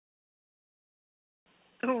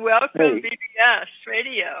Welcome, Hey. BBS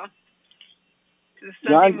Radio, to the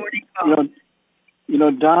Sunday Don, morning call.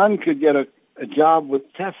 Don could get a job with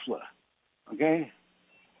Tesla, okay?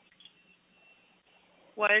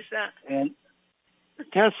 Why is that? And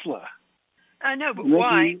Tesla. I know, but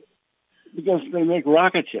why? Because they make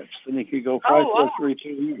rocket ships, and he could go 5, 4, 3,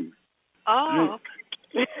 2, 1. Oh,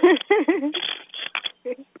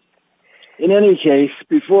 In any case,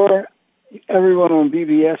 before everyone on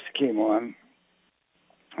BBS came on,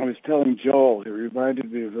 I was telling Joel, he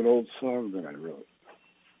reminded me of an old song that I wrote.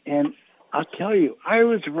 And I'll tell you, I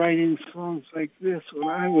was writing songs like this when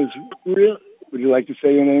I was real. Would you like to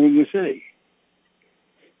say your name and your city?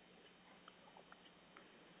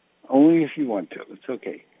 Only if you want to. It's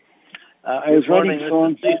okay. I was writing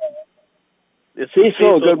songs.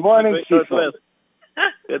 Cecil, good morning, Cecil.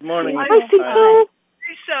 Good morning. Hi, Cecil.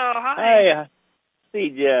 Cecil, hi. Hi,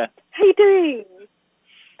 CJ. How you doing?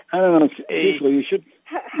 I don't know, Hey. Cecil. You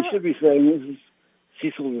should be saying this is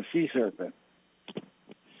Cecil the Sea Serpent.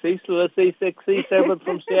 Cecil, the C6 Sea Serpent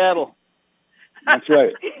from Seattle, That's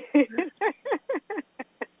right.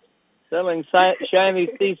 selling shiny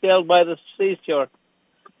seashells by the seashore.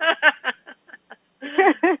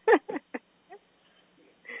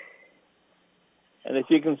 And if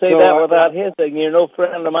you can say that without hissing, you're no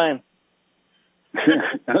friend of mine.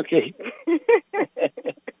 Okay.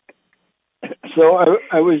 So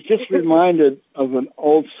I was just reminded of an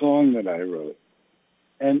old song that I wrote.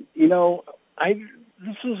 And,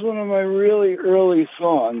 this was one of my really early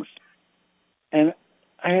songs. And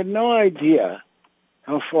I had no idea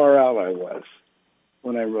how far out I was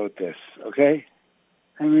when I wrote this, okay?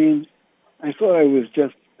 I mean, I thought I was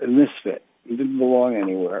just a misfit. It didn't belong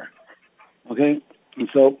anywhere, okay? And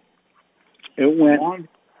so it went...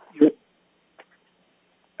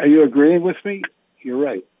 Are you agreeing with me? You're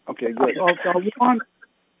right. Okay, good.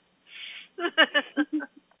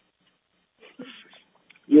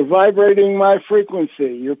 You're vibrating my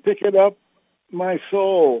frequency. You're picking up my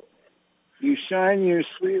soul. You shine your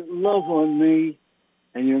sweet love on me,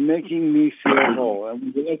 and you're making me feel whole. And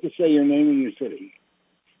would you like to say your name and your city?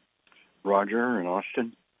 Roger in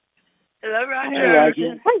Austin. Hello, Roger. Hey,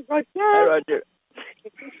 Roger. Hi, Roger. Hi, Roger.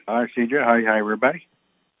 Hi, CJ. Hi, everybody.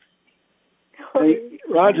 Hey,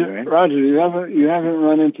 Roger, you haven't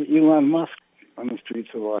run into Elon Musk on the streets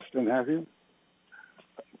of Austin, have you?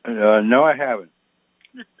 No, I haven't.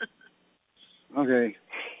 Okay.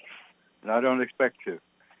 And I don't expect to.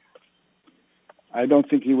 I don't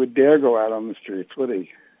think he would dare go out on the streets, would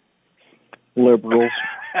he? Liberals.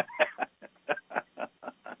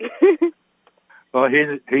 Well,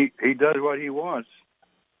 he does what he wants.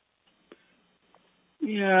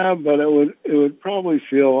 Yeah, but it would probably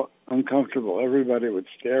feel uncomfortable. Everybody would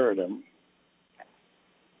stare at him.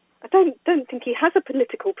 I don't think he has a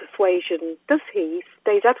political persuasion, does he? He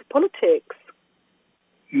stays out of politics.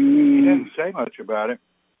 He didn't say much about it.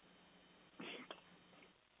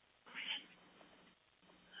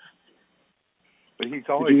 But he's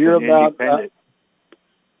always been independent.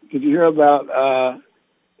 Did you hear about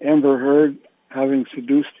Amber Heard having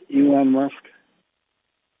seduced Elon Musk?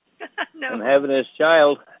 No. And having his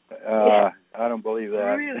child. I don't believe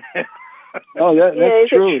that. Really? Oh, that's is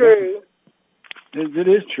true. it true? It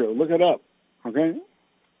is true. Look it up. Okay.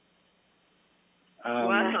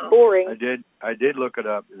 Wow. Boring. I did look it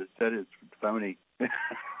up. It said it's phony.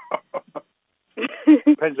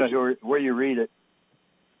 Depends on where you read it.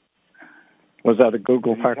 Was that a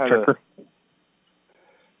Google fact checker?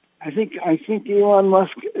 I think Elon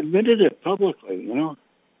Musk admitted it publicly.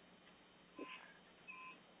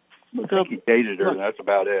 Look up. He dated her, and that's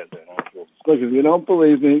about it. Look, if you don't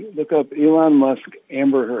believe me, look up Elon Musk,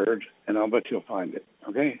 Amber Heard, and I'll bet you'll find it.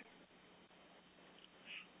 Okay.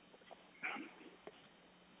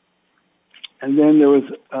 And then there was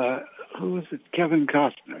who was it? Kevin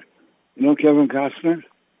Costner. You know Kevin Costner?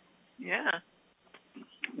 Yeah.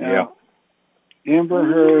 Yeah. Amber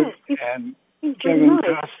Heard and Kevin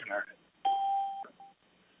Costner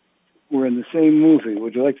were in the same movie.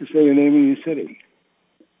 Would you like to say your name and your city?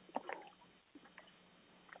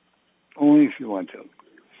 Only if you want to.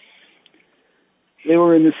 They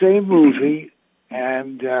were in the same movie,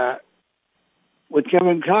 and what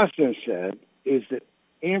Kevin Costner said is that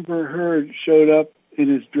Amber Heard showed up in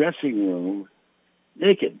his dressing room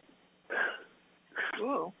naked.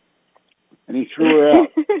 Whoa. And he threw her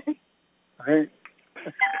out. Okay?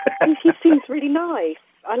 He seems really nice.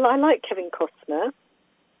 I like Kevin Costner.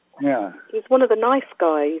 Yeah. He's one of the nice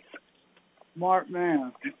guys. Smart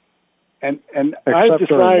man. And I've Except during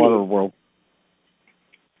decided, Waterworld.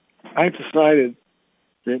 I've decided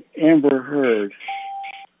that Amber Heard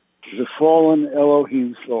is a fallen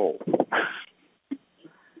Elohim soul.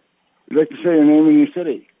 You'd like to say your name and your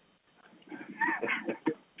city.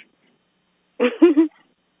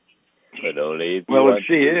 But only if Well, if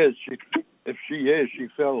she is, she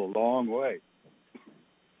fell a long way.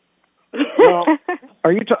 Well,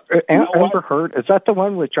 Are you Amber Heard? Is that the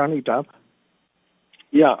one with Johnny Depp?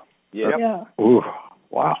 yeah. Yeah. Ooh,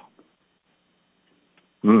 wow.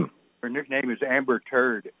 Hmm. Her nickname is Amber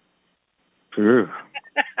Turd. Ooh.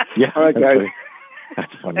 Yeah. All right, guys.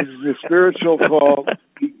 That's funny. This is a spiritual call.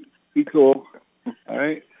 Be cool. All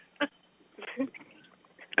right?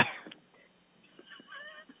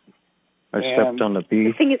 I stepped on the bee.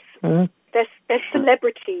 The thing is, they're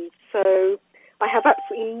celebrities, so I have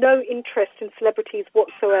absolutely no interest in celebrities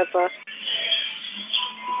whatsoever.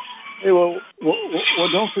 Hey, well,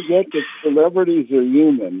 don't forget that celebrities are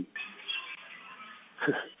human.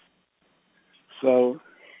 So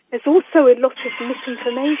there's also a lot of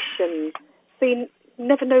misinformation, so you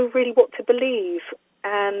never know really what to believe.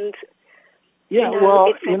 And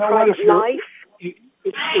it's their private life. I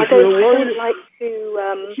don't like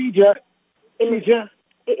to.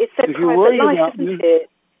 It's their private life, isn't it?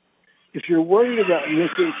 If you're worried about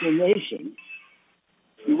misinformation,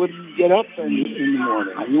 you wouldn't get up in the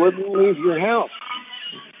morning. You wouldn't leave your house.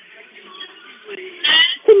 The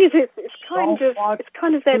thing is, it's kind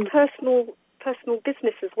of their personal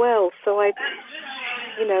business as well. So I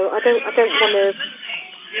don't want to,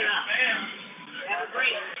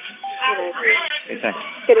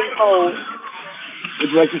 get involved. Would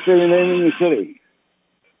you like to say your name and your city?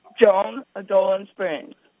 Joan, Dolan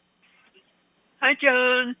Springs. Hi,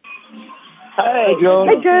 Joan. Hi, Joan.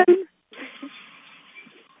 Hi, Joan.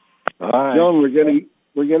 Hi. Joan, we're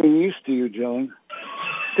getting used to you, Joan.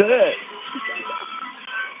 Good.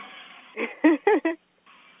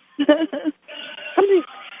 Somebody's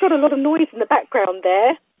got a lot of noise in the background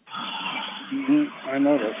there. Mm-hmm. I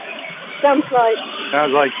noticed. Sounds like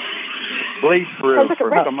bleed through sounds like a for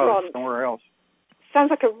restaurant. Somewhere else. Sounds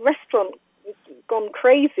like a restaurant gone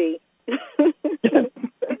crazy.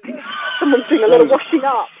 Someone's doing a lot of washing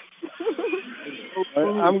up.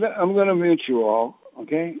 I'm going to mute you all,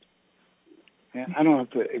 okay? And I don't have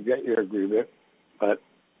to get your agreement, but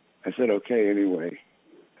I said okay anyway.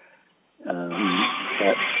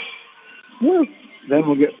 But then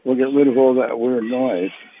we'll get rid of all that weird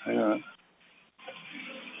noise.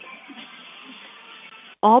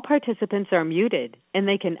 All participants are muted, and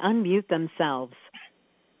they can unmute themselves.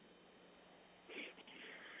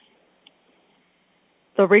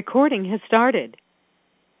 The recording has started.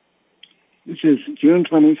 This is June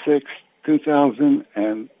 26,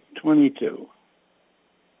 2022.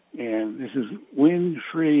 And this is Wynn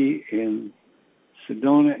Free in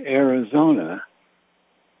Sedona, Arizona.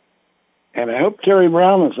 And I hope Terry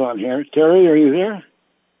Brown is on here. Terry, are you there?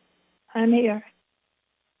 I'm here.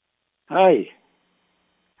 Hi.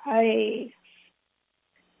 Hi.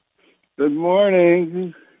 Good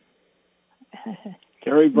morning.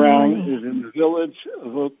 Terry Brown is in the village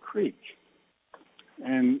of Oak Creek.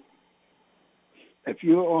 And if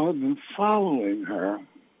you all have been following her,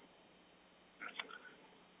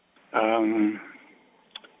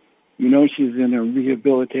 you know she's in a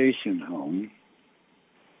rehabilitation home.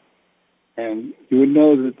 And you would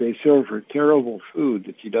know that they serve her terrible food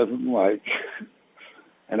that she doesn't like.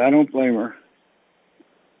 And I don't blame her.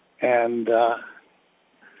 And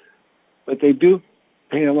but they do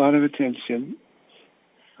pay a lot of attention.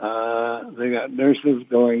 They got nurses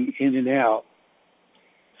going in and out.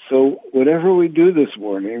 So whatever we do this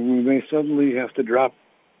morning, we may suddenly have to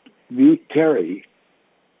mute Terry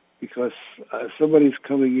because somebody's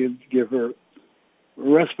coming in to give her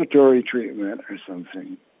respiratory treatment or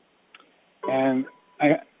something. And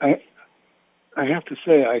I have to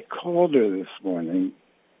say, I called her this morning,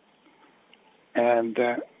 and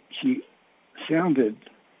she sounded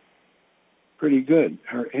pretty good.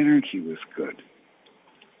 Her energy was good,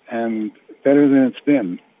 and better than it's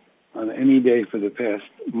been on any day for the past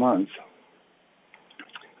month.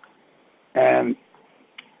 And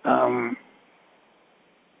am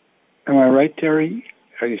I right, Terry?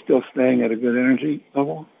 Are you still staying at a good energy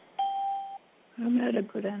level? I'm at a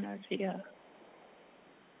good energy, yeah.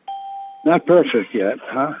 Not perfect yet,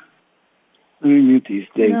 huh? Let me mute these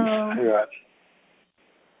dates. No.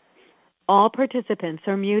 All participants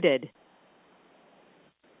are muted.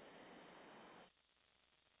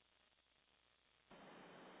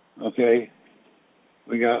 Okay.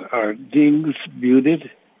 We got our dings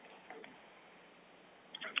muted.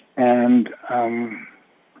 And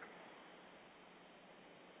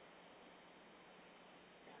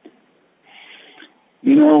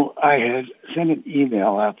you know, I had sent an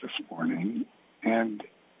email out this morning, and,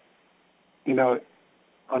 you know,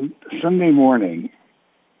 on Sunday morning,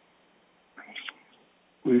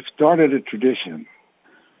 we've started a tradition.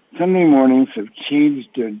 Sunday mornings have changed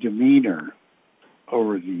their demeanor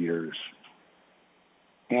over the years.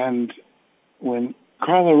 And when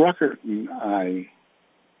Carla Ruckert and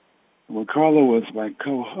when Carla was my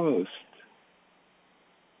co-host,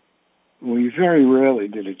 we very rarely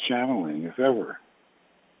did a channeling, if ever.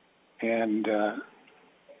 And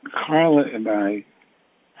Carla and I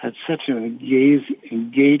had such an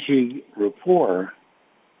engaging rapport,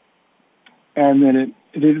 and then it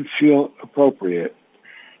didn't feel appropriate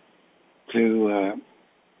to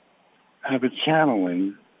have a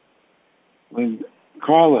channeling when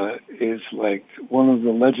Carla is like one of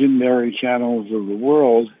the legendary channels of the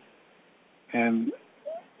world, and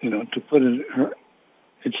to put in her,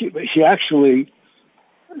 and she actually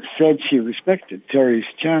said she respected Terry's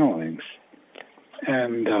channelings,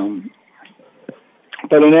 and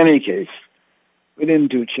but in any case, we didn't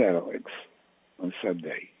do channelings on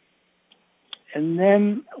Sunday, and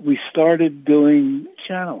then we started doing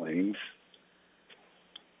channelings,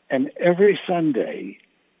 and every Sunday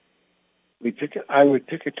I would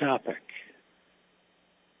pick a topic,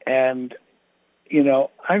 and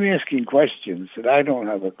I'm asking questions that I don't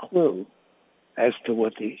have a clue as to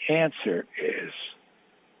what the answer is.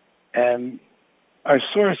 And our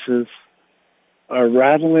sources are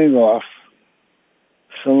rattling off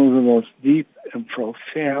some of the most deep and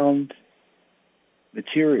profound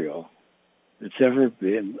material that's ever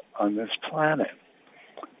been on this planet.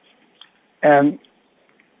 And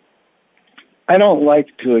I don't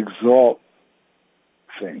like to exalt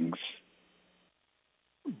things,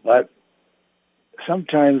 but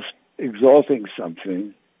sometimes exalting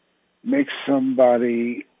something makes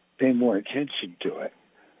somebody pay more attention to it,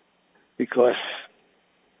 because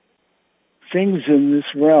things in this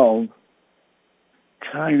realm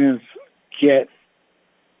kind of get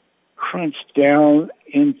crunched down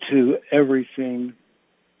into everything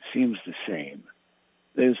seems the same.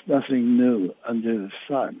 There's nothing new under the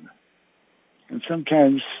sun. And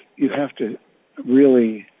sometimes you have to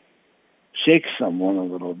really shake someone a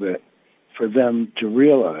little bit for them to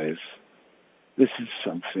realize this is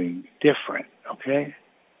something different, okay?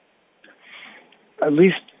 At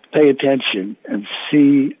least pay attention and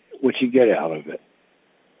see what you get out of it.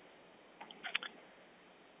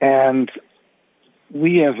 And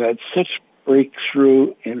we have had such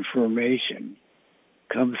breakthrough information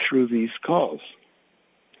come through these calls.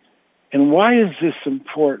 And why is this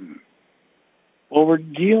important? Well, we're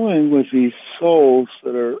dealing with these souls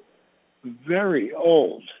that are very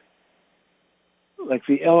old. Like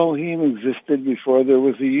the Elohim existed before there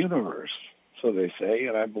was a universe, so they say,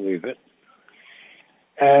 and I believe it.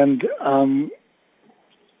 And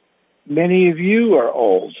many of you are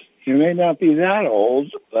old. You may not be that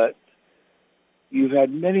old, but you've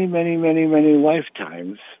had many, many, many, many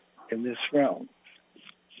lifetimes in this realm.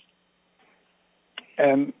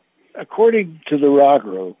 And according to the Ra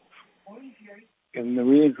group, in the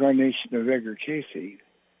reincarnation of Edgar Casey,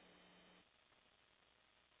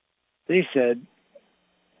 they said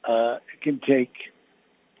it can take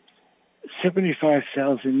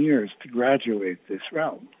 75,000 years to graduate this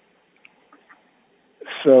realm.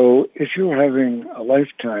 So if you're having a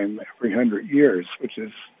lifetime every 100 years, which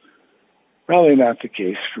is probably not the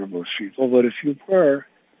case for most people, but if you were,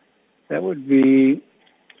 that would be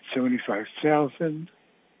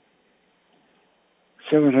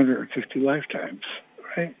 75,750 lifetimes,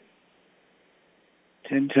 right?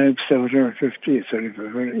 10 times 750 is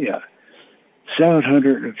 7,500, yeah.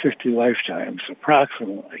 750 lifetimes,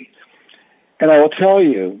 approximately. And I will tell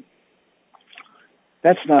you,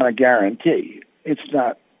 that's not a guarantee. It's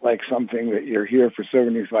not like something that you're here for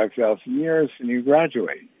 75,000 years and you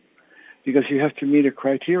graduate, because you have to meet a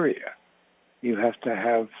criteria. You have to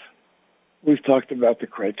have, we've talked about the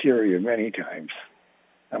criteria many times.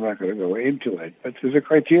 I'm not going to go into it, but there's a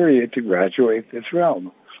criteria to graduate this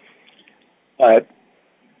realm. But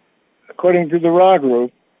according to the Ra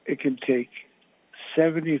group, it can take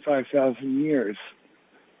 75,000 years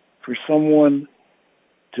for someone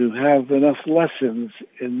to have enough lessons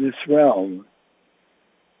in this realm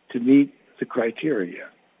to meet the criteria.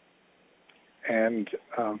 And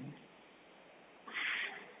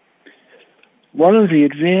one of the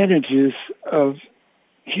advantages of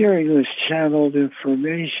hearing this channeled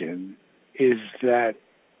information is that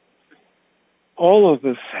all of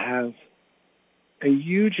us have a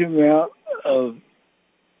huge amount of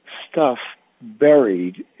stuff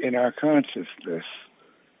buried in our consciousness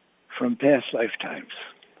from past lifetimes.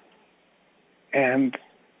 And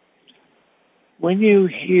when you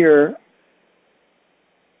hear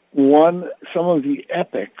some of the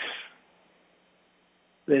epics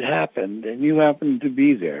that happened, and you happen to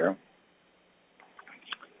be there,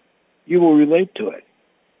 you will relate to it,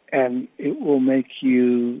 and it will make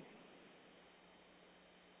you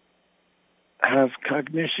have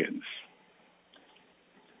cognitions.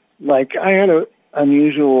 Like, I had an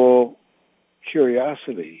unusual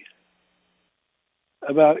curiosity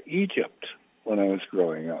about Egypt when I was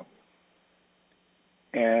growing up.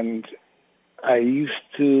 And I used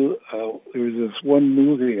to, there was this one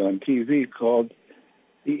movie on TV called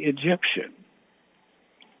The Egyptian.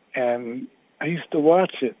 And I used to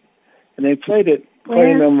watch it, and they played it quite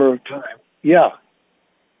a number of times. Yeah.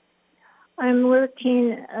 I'm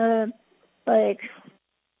working, like,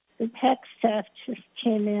 the tech staff just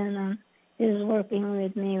came in and is working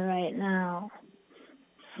with me right now.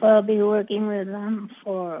 So I'll be working with them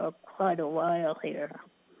for quite a while here.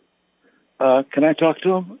 Can I talk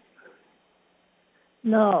to him?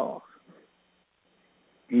 No.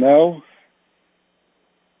 No?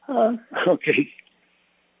 Okay.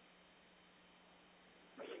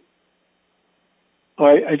 All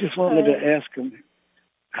right, I just wanted to ask him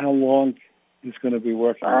how long he's going to be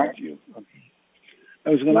working with you. Okay. I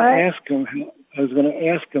was going to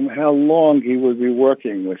ask him how long he would be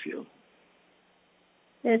working with you.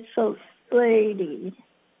 It's a lady.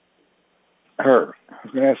 Her. I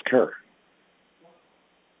was going to ask her.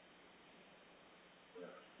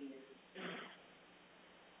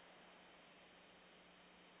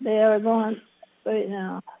 They are gone right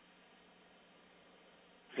now.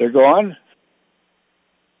 They're gone?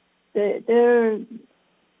 They're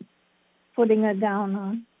putting it down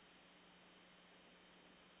on.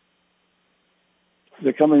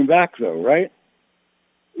 They're coming back, though, right?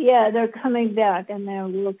 Yeah, they're coming back, and they're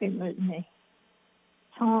looking at me.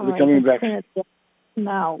 They're coming back in an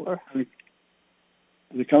hour.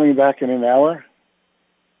 They're coming back in an hour?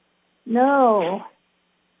 No.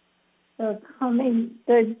 They're coming.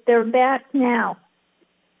 They're back now.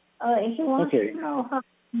 He wants to know how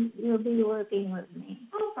you'll be working with me.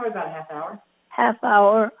 Oh, probably about a half hour. Half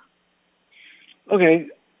hour. Okay.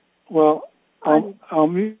 Well, I'll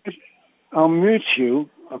mute you,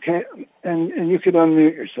 okay? And you can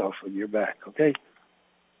unmute yourself when you're back, okay?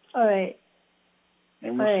 All right.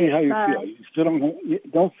 And we'll see how you feel. You still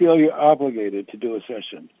don't feel you're obligated to do a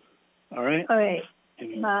session, all right? All right.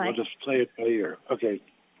 And bye. we'll just play it by ear. Okay.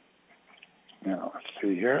 Now, let's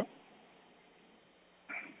see here.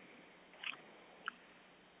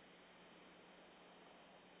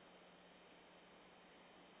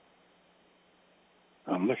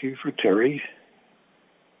 I'm looking for Terry.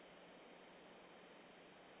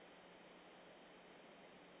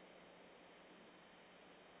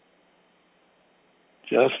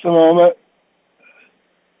 Just a moment.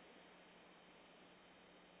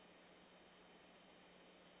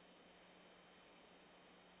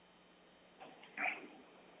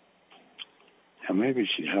 And maybe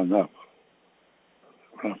she hung up.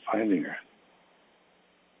 We're not finding her.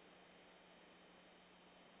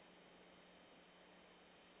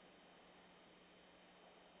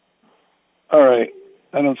 All right.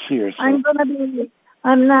 I don't see her. So.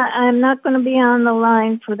 I'm not gonna be on the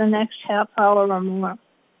line for the next half hour or more.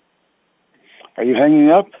 Are you hanging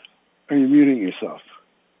up? Or are you muting yourself?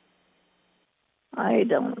 I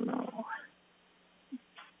don't know.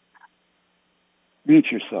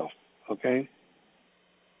 Mute yourself, okay?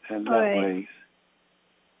 And that way.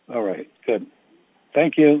 All right, good.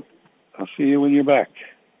 Thank you. I'll see you when you're back.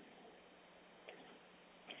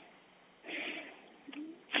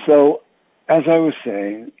 So, as I was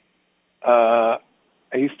saying, I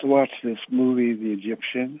used to watch this movie, The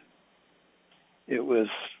Egyptian. It was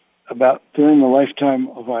about during the lifetime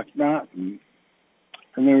of Akhenaten,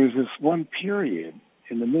 and there was this one period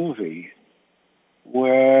in the movie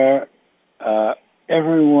where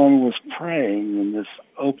everyone was praying in this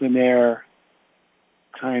open air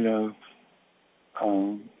kind of,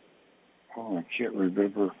 I can't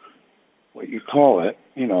remember what you call it,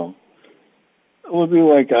 you know. It would be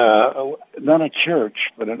like not a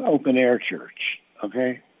church, but an open air church,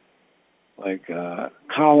 okay? Like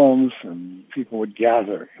columns, and people would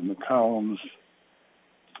gather in the columns.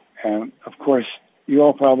 And of course, you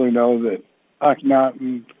all probably know that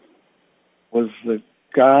Akhenaten was the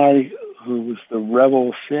guy who was the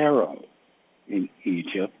rebel pharaoh in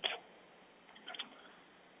Egypt.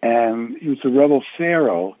 And he was the rebel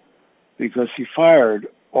pharaoh because he fired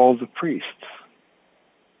all the priests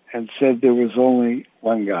and said there was only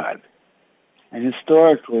one God. And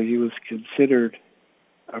historically, he was considered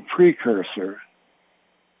a precursor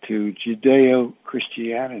to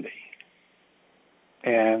Judeo-Christianity.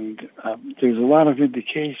 And there's a lot of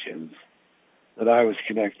indications that I was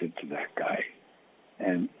connected to that guy.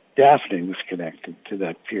 And Daphne was connected to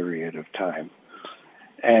that period of time.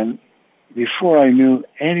 And before I knew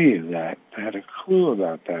any of that, I had a clue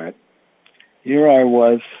about that, here I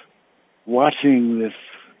was watching this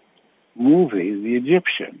movie, The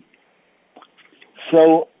Egyptian.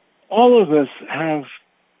 So all of us have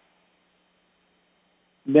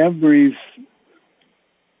memories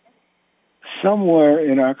somewhere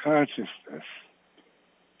in our consciousness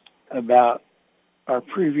about our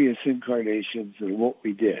previous incarnations and what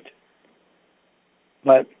we did.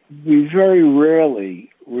 But we very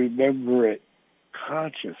rarely remember it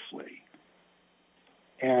consciously.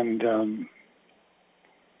 And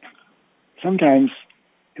sometimes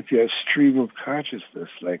if you have stream of consciousness,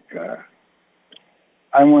 like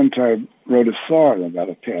I one time wrote a song about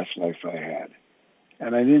a past life I had.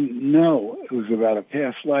 And I didn't know it was about a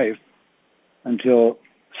past life until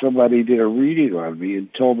somebody did a reading on me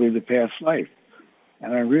and told me the past life.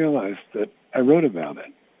 And I realized that I wrote about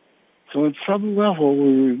it. So at some level,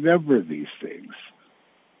 we remember these things.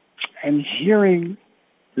 And hearing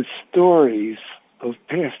the stories of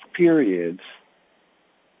past periods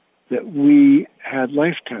that we had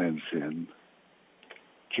lifetimes in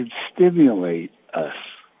can stimulate us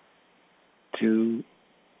to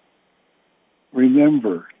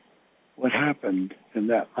remember what happened in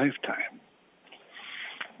that lifetime.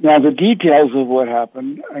 Now, the details of what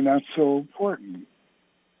happened are not so important,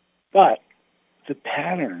 but the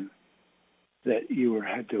pattern that you were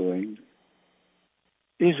doing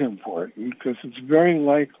is important because it's very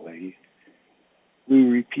likely we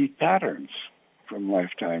repeat patterns from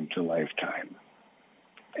lifetime to lifetime.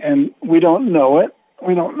 And we don't know it.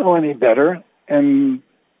 We don't know any better. And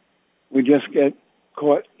we just get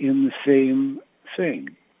caught in the same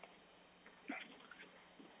thing.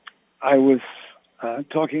 I was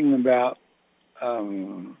talking about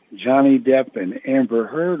Johnny Depp and Amber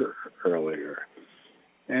Heard earlier.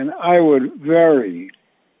 And I would very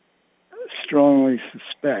strongly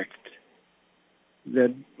suspect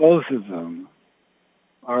that both of them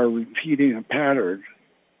are repeating a pattern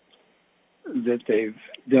that they've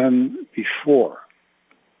done before.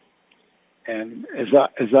 And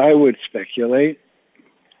as I would speculate,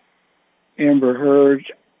 Amber Heard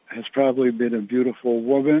has probably been a beautiful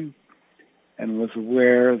woman and was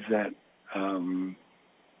aware that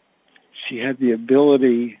she had the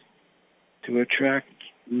ability to attract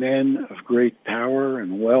men of great power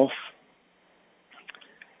and wealth.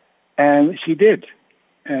 And she did.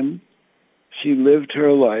 And she lived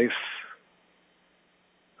her life,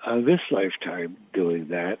 this lifetime, doing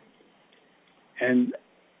that. And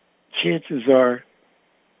chances are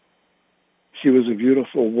she was a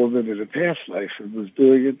beautiful woman in a past life and was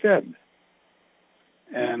doing it then.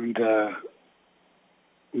 And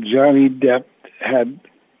Johnny Depp had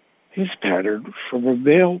his pattern from a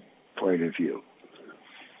male point of view.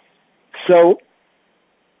 So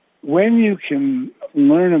when you can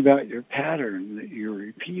learn about your pattern that you're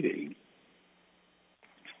repeating,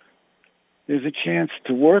 there's a chance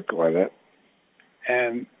to work on it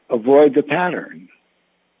and avoid the pattern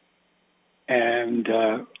and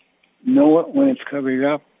know it when it's coming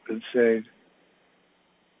up and say,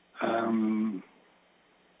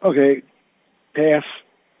 okay, pass.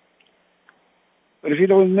 But if you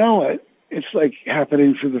don't know it, it's like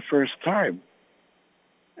happening for the first time.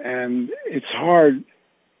 And it's hard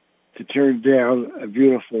to turn down a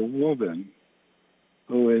beautiful woman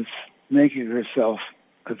who is making herself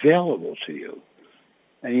available to you.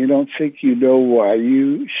 And you don't think you know why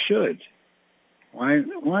you should. Why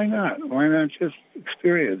not? Why not just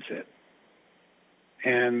experience it?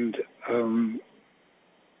 And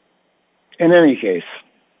in any case,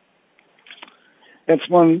 that's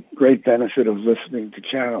one great benefit of listening to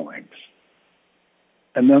channelings.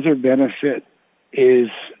 Another benefit is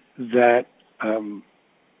that,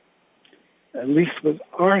 at least with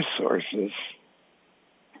our sources,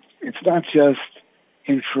 it's not just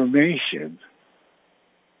information,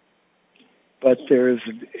 but there's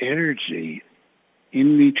an energy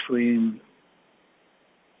in between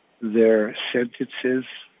their sentences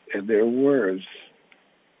and their words.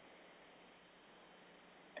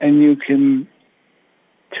 And you can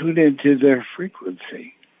tune into their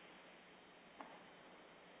frequency.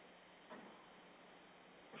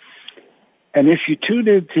 And if you tune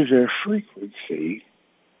into their frequency,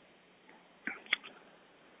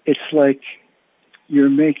 it's like you're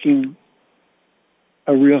making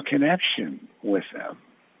a real connection with them.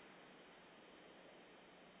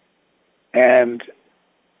 And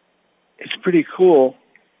it's pretty cool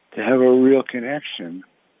to have a real connection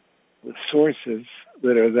with sources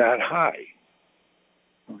that are that high.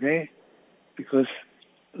 Okay? Because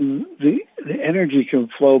the energy can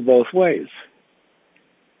flow both ways.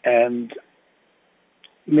 And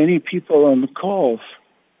many people on the calls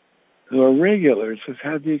who are regulars have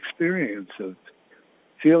had the experience of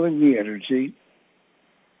feeling the energy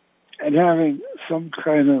and having some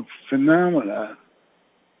kind of phenomena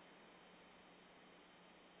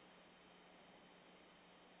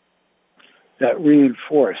that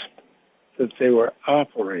reinforced that they were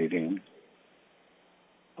operating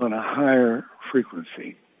on a higher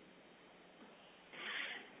frequency.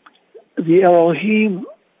 The Elohim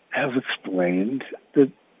have explained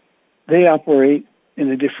that they operate in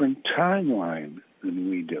a different timeline than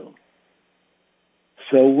we do.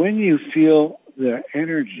 So when you feel their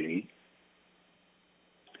energy,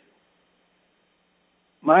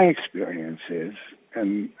 my experience is,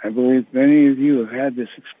 and I believe many of you have had this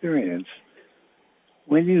experience,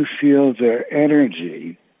 when you feel their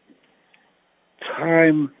energy,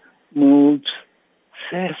 time moves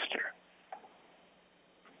faster.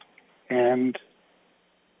 And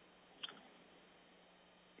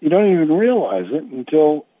you don't even realize it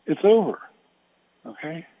until it's over,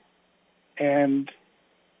 okay? And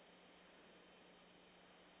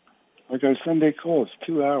like our Sunday call is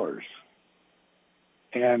 2 hours.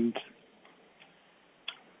 And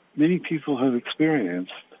many people have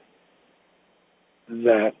experienced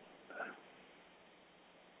that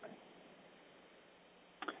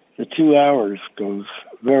the 2 hours goes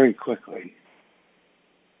very quickly.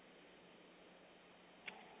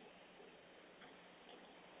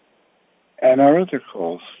 And our other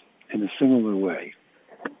calls in a similar way.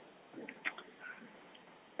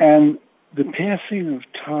 And the passing of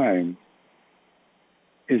time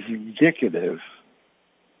is indicative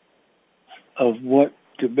of what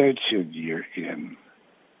dimension you're in.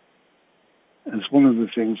 It's one of the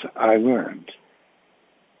things I learned,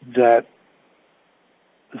 that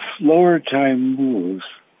the slower time moves,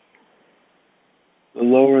 the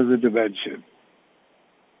lower the dimension.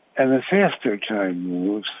 And the faster time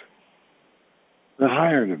moves, the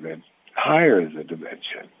higher the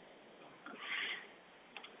dimension.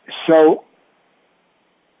 So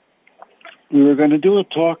we were going to do a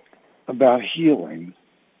talk about healing.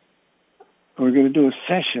 We're going to do a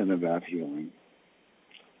session about healing.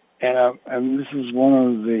 And this is one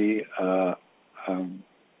of the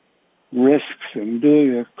risks in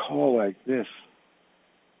doing a call like this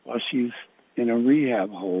while she's in a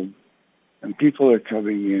rehab home and people are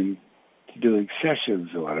coming in to doing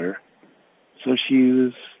sessions on her. So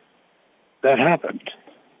that happened,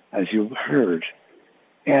 as you've heard.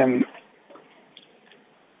 And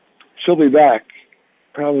she'll be back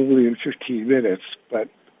probably in 15 minutes, but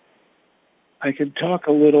I can talk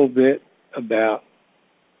a little bit about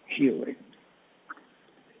healing.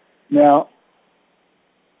 Now,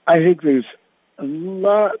 I think there's a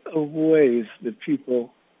lot of ways that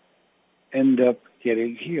people end up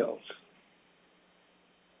getting healed.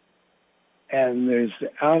 And there's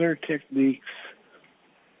the outer techniques,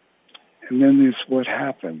 and then there's what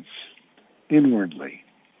happens inwardly.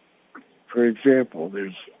 For example,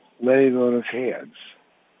 there's laying on of hands.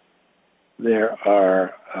 There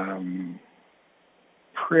are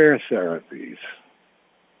prayer therapies.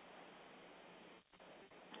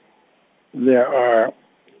 There are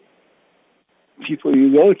people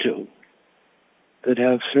you go to that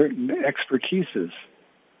have certain expertises,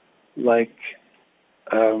 like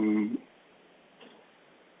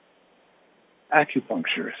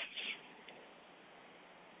acupuncturists.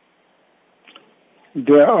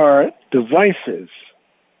 There are devices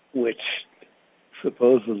which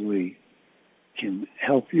supposedly can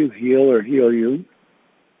help you heal or heal you.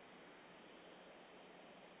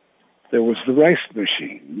 There was the rice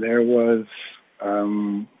machine. There was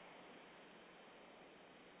some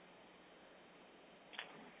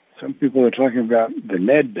people are talking about the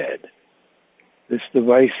med bed. This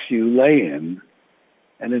device you lay in,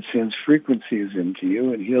 and it sends frequencies into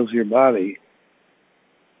you and heals your body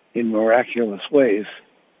in miraculous ways.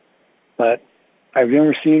 But I've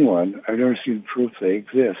never seen one. I've never seen proof they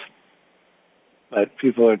exist. But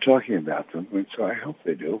people are talking about them, and so I hope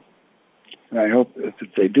they do. And I hope that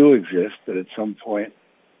if they do exist, that at some point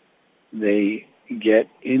they get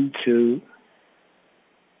into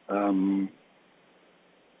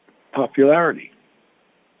popularity.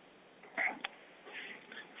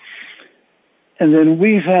 And then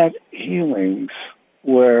we've had healings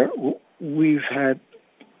where we've had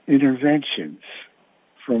interventions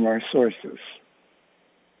from our sources.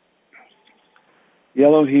 The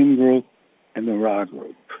Elohim group and the Ra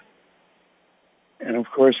group. And of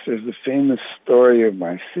course, there's the famous story of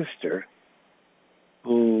my sister,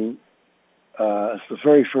 who, it's the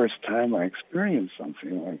very first time I experienced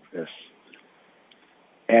something like this.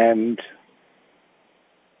 And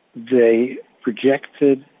they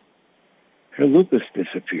projected, her lupus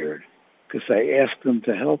disappeared because I asked them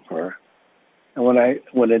to help her. And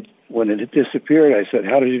when it had disappeared, I said,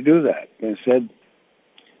 "How did you do that?" And they said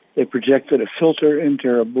they projected a filter into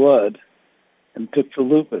her blood and took the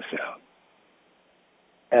lupus out.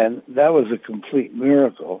 And that was a complete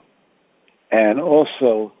miracle. And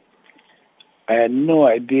also, I had no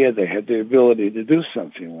idea they had the ability to do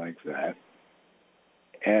something like that.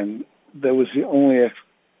 And that was the only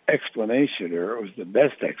explanation, or it was the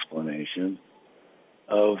best explanation,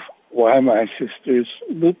 of why my sister's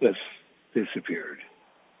lupus disappeared.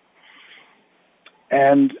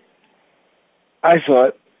 And I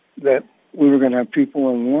thought that we were going to have people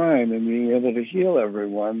in line and being able to heal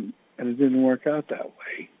everyone, and it didn't work out that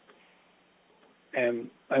way. And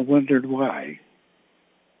I wondered why.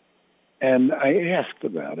 And I asked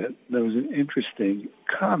about it. There was an interesting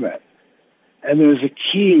comment. And there was a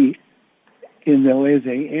key in the way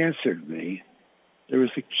they answered me. There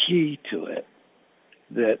was a key to it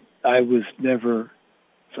that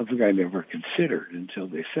something I never considered until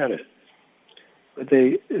they said it. But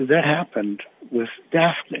that happened with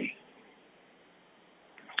Daphne.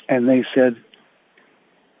 And they said,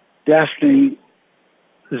 Daphne,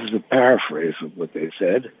 this is a paraphrase of what they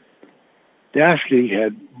said, Daphne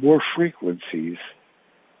had more frequencies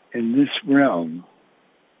in this realm,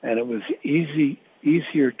 and it was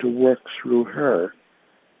easier to work through her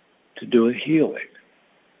to do a healing.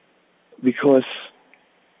 Because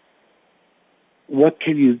what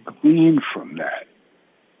can you glean from that?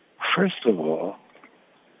 First of all,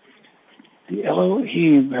 the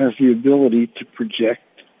Elohim has the ability to project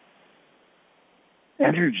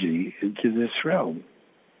energy into this realm.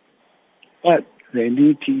 But they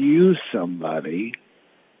need to use somebody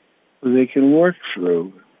who they can work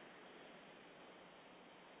through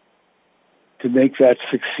to make that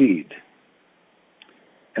succeed.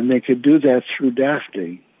 And they could do that through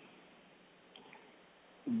Daphne,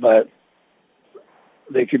 but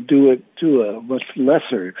they could do it to a much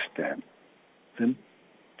lesser extent than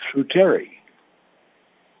through Terry.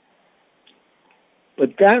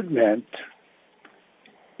 But that meant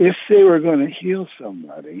if they were going to heal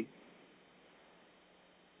somebody,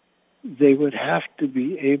 they would have to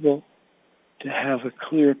be able to have a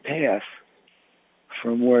clear path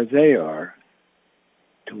from where they are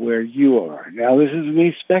to where you are. Now, this is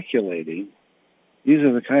me speculating. These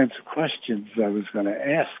are the kinds of questions I was going to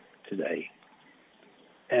ask today.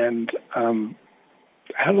 And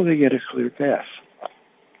how do they get a clear path?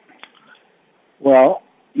 Well,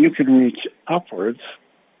 you can reach upwards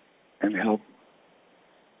and help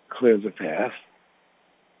clear the path.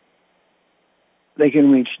 They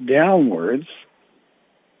can reach downwards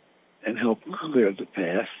and help clear the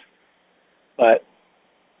path. But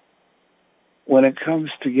when it comes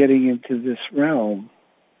to getting into this realm,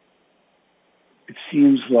 it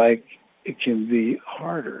seems like it can be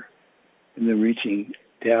harder in the reaching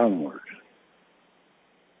downward.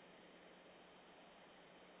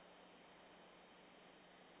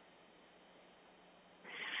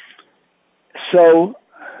 So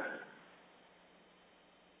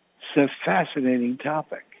it's a fascinating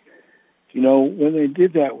topic. You know, when they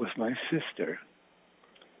did that with my sister,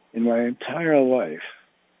 in my entire life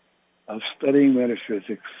of studying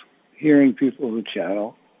metaphysics, hearing people who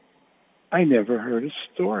channel, I never heard a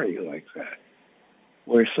story like that,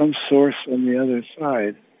 where some source on the other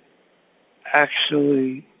side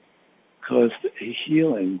actually caused a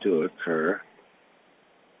healing to occur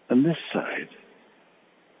on this side.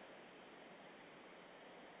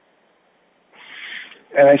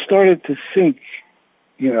 And I started to think,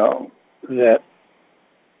 you know, that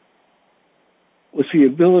with the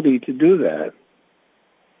ability to do that,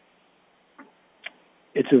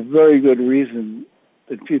 it's a very good reason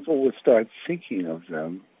that people would start thinking of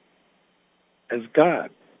them as God.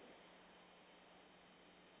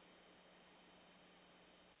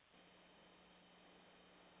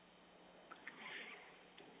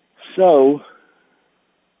 So,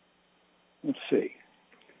 let's see.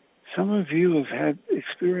 Some of you have had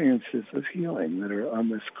experiences of healing that are on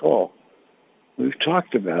this call. We've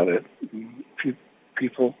talked about it.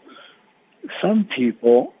 Some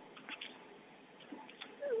people,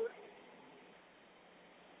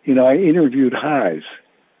 you know, I interviewed Heise,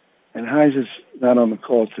 and Heise is not on the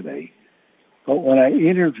call today. But when I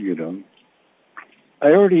interviewed him,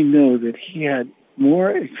 I already knew that he had more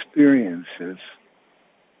experiences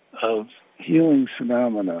of healing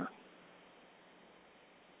phenomena,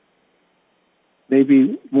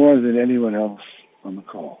 maybe more than anyone else on the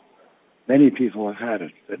call. Many people have had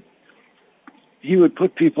it, but he would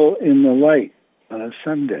put people in the light on a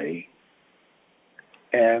Sunday,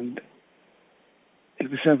 and it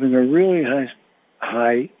was having a really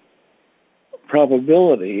high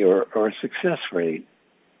probability or success rate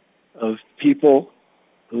of people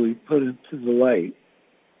who we put into the light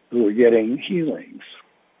who were getting healings.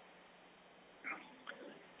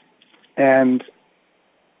 And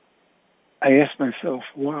I asked myself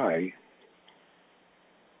why.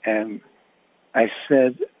 And I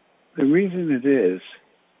said, the reason it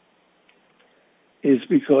is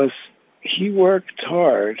because he worked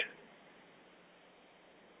hard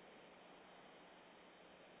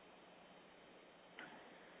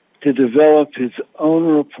to develop his own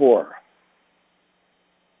rapport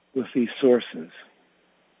with these sources.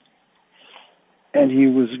 And he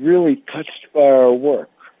was really touched by our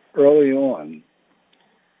work early on.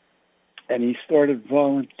 And he started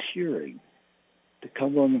volunteering to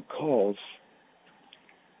come on the calls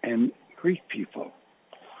and greet people.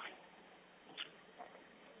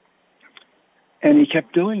 And he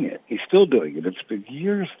kept doing it. He's still doing it. It's been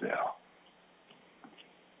years now.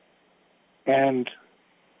 And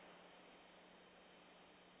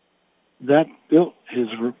that built his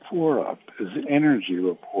rapport up, his energy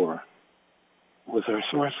rapport with our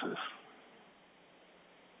sources.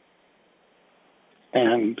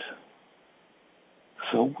 And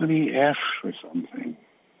so when he asks for something,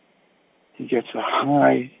 he gets a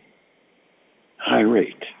high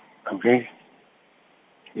rate, okay?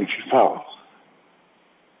 If you follow.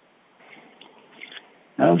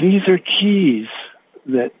 Now these are keys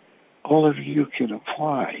that all of you can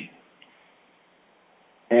apply.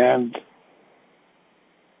 And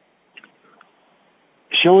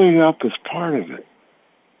showing up is part of it.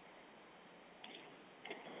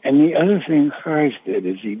 And the other thing Christ did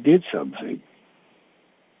is he did something.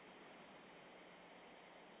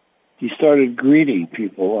 He started greeting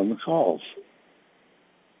people on the calls.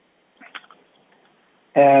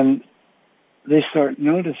 And they start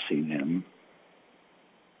noticing him.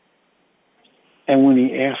 And when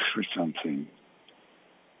he asks for something,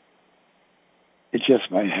 it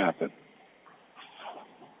just might happen.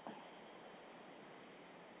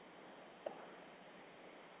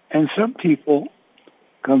 And some people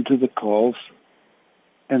come to the calls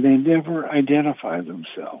and they never identify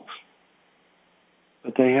themselves.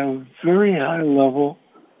 But they have a very high level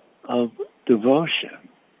of devotion,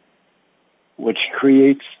 which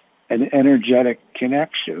creates an energetic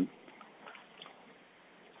connection.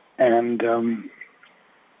 And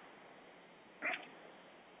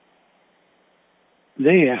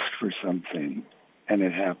they ask for something, and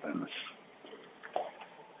it happens.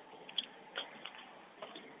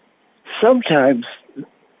 Sometimes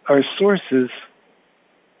our sources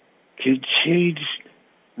can change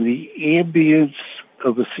the ambience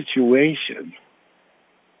of a situation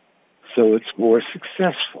so it's more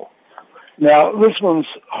successful. Now, this one's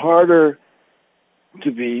harder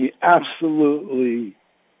to be absolutely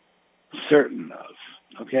certain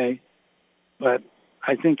of, okay? But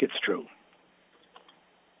I think it's true.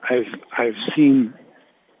 I've seen,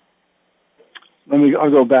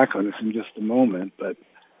 I'll go back on this in just a moment, but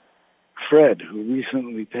Fred, who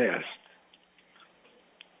recently passed,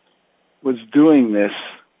 was doing this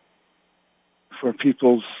for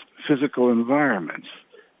people's physical environments.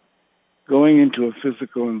 Going into a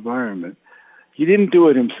physical environment. He didn't do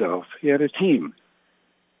it himself. He had a team.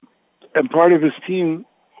 And part of his team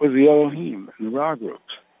was the Elohim and the Ra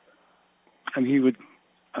groups. And he would,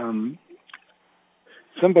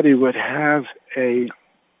 somebody would have a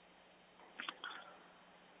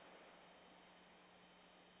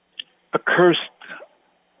cursed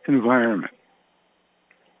environment.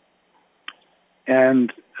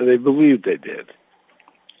 And they believed they did.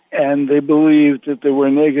 And they believed that there were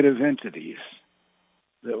negative entities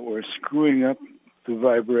that were screwing up the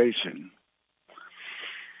vibration.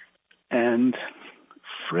 And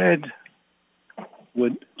Fred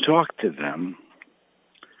would talk to them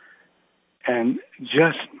and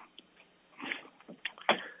just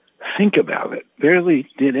think about it. Barely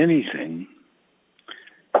did anything.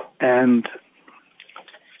 And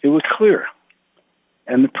it was clear.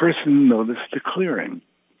 And the person noticed the clearing.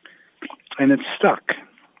 And it stuck.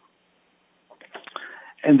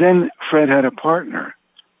 And then Fred had a partner.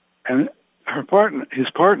 And his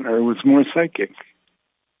partner was more psychic,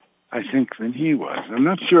 I think, than he was. I'm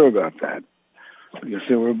not sure about that, because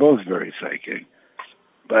they were both very psychic.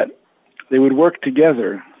 But they would work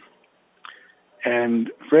together,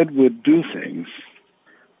 and Fred would do things,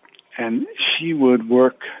 and she would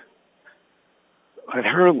work at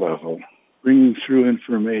her level, bringing through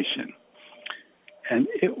information. And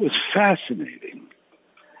it was fascinating,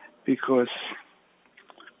 because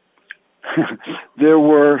there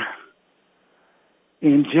were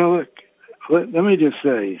angelic, let me just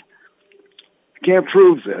say, I can't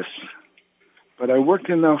prove this, but I worked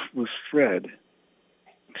enough with Fred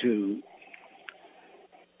to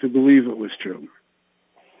believe it was true.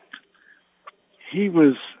 He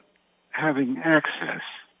was having access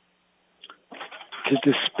to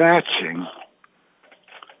dispatching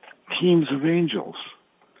teams of angels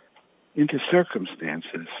into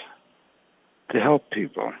circumstances to help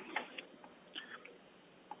people.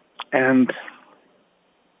 And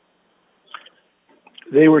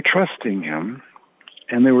they were trusting him,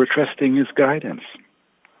 and they were trusting his guidance.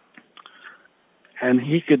 And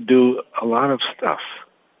he could do a lot of stuff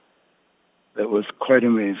that was quite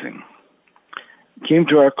amazing. He came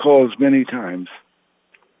to our calls many times,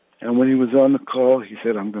 and when he was on the call, he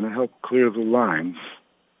said, "I'm going to help clear the lines."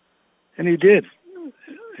 And he did.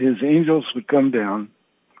 His angels would come down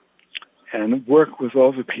and work with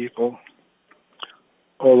all the people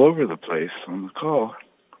all over the place on the call.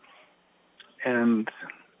 And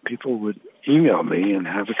people would email me and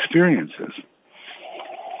have experiences.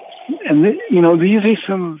 And, these are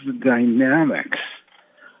some of the dynamics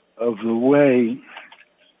of the way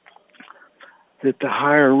that the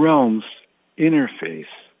higher realms interface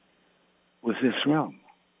with this realm.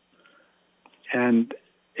 And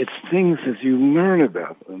it's things, as you learn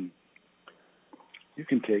about them, you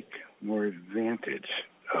can take more advantage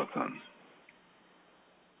of them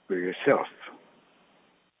for yourself.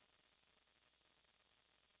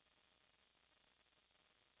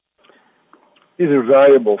 These are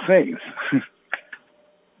valuable things.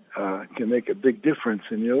 Can make a big difference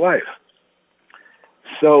in your life.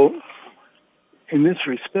 So, in this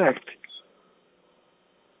respect,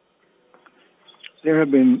 there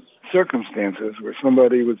have been circumstances where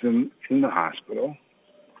somebody was in the hospital,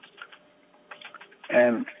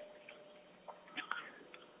 and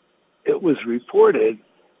it was reported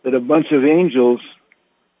that a bunch of angels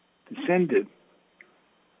descended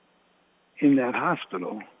in that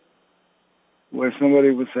hospital where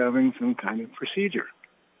somebody was having some kind of procedure.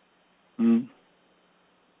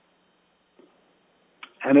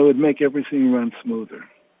 And it would make everything run smoother.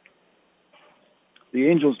 The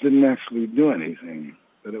angels didn't actually do anything,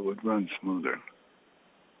 but it would run smoother.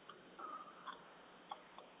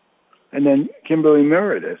 And then Kimberly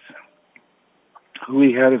Meredith, who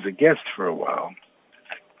we had as a guest for a while,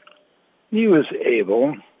 she was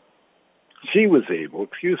able,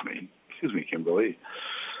 Kimberly,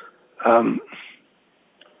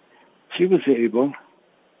 she was able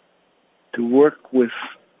to work with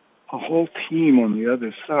a whole team on the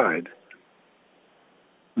other side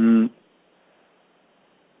and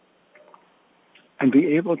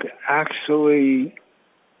be able to actually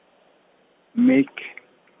make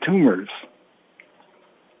tumors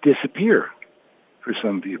disappear for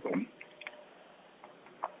some people.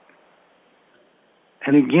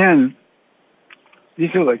 And again,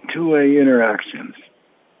 these are like two-way interactions.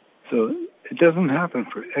 So it doesn't happen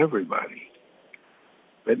for everybody.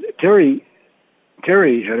 But Terry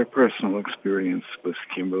had a personal experience with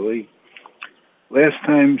Kimberly. Last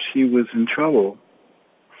time she was in trouble,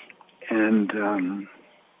 and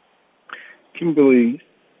Kimberly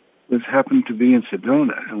happened to be in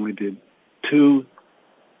Sedona, and we did 2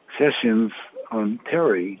 sessions on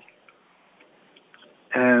Terry.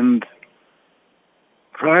 And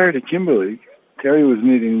prior to Kimberly, Terry was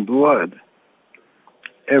needing blood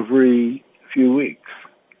every few weeks.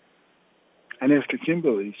 And after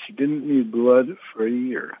Kimberly, she didn't need blood for a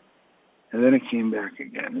year. And then it came back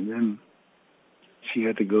again. And then she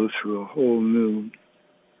had to go through a whole new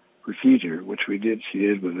procedure, which she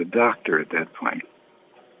did with a doctor at that point.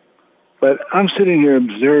 But I'm sitting here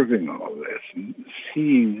observing all this and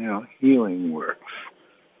seeing how healing works.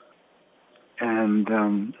 And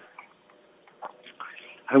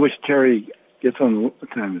I wish Terry gets on.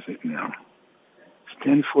 What time is it now? It's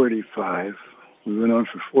 10:45. We went on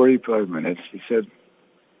for 45 minutes. She said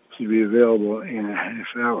she'd be available in a half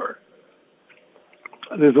hour.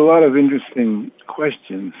 There's a lot of interesting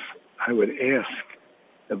questions I would ask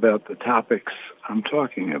about the topics I'm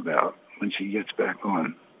talking about when she gets back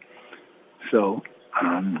on. So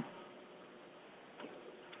I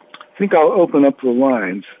think I'll open up the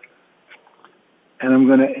lines, and I'm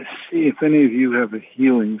going to see if any of you have a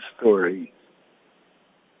healing story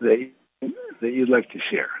that you'd like to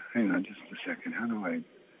share. Hang on just a second. How do I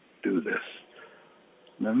do this?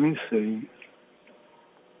 Let me see.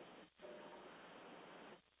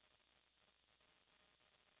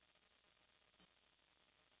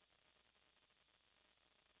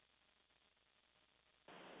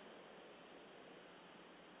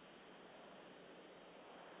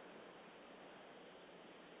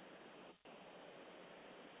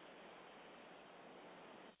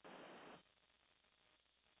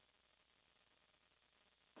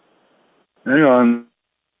 Hang on.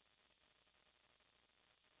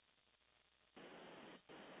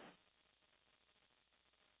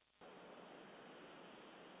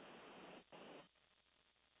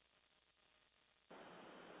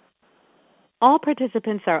 All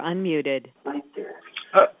participants are unmuted.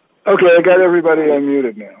 Okay, I got everybody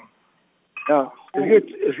unmuted now. Now,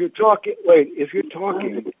 if you're talking, if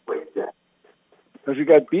you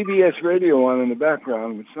got BBS radio on in the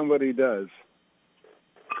background, which somebody does,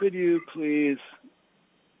 could you please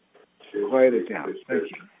quiet it down? Thank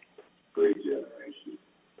you. Great generation.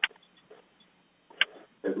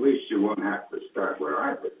 At least you won't have to start where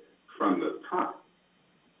I did, from the top.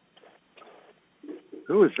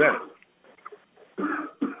 Who is that?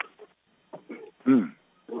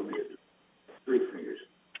 Three fingers.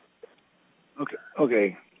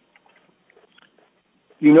 Okay.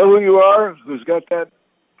 You know who you are? Who's got that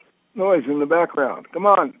noise in the background? Come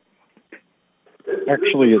on.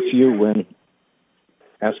 Actually, it's you, Wynn.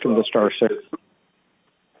 Ask him to star 6.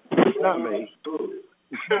 It's not me.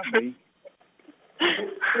 It's not me.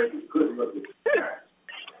 Good looking.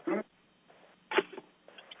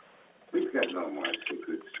 We've got no more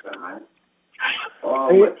secrets to hide.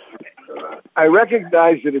 I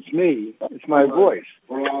recognize that it's me. It's my voice.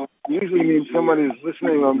 It usually means someone is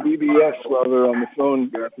listening on BBS while they're on the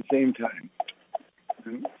phone at the same time.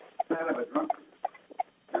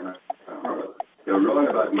 You're wrong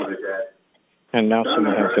about Mother, Dad. And now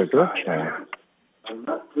someone has their door shut. I'm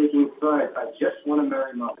not taking sides. I just want to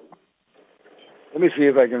marry Mother. Let me see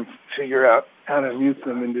if I can figure out how to mute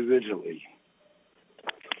them individually.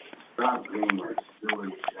 Stop being my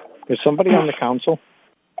silly. Is somebody on the council?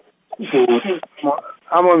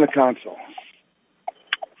 I'm on the console.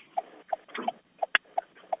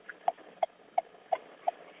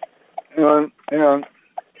 Hang on.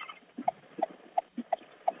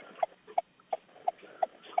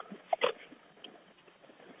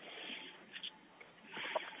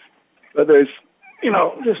 But there's,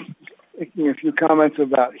 just making a few comments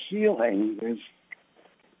about healing. There's,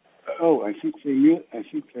 I think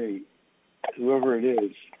whoever it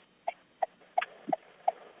is.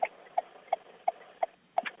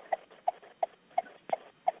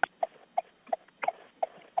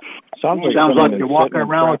 Sounds like you're walking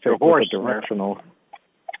around with your horse. Directional.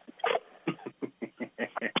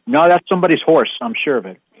 No, that's somebody's horse. I'm sure of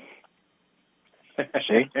it.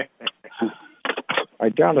 See? I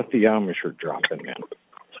doubt if the Amish are dropping in.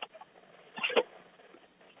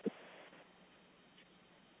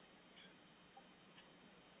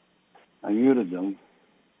 I muted them.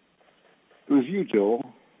 It was you, Joel.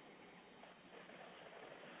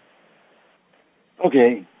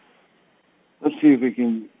 Okay. Let's see if we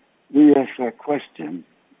can re-ask that question.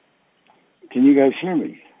 Can you guys hear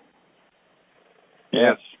me?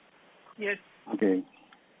 Yes. Yes. Okay.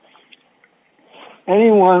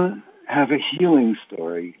 Anyone have a healing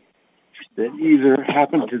story that either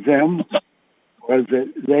happened to them or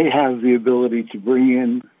that they have the ability to bring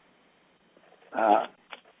in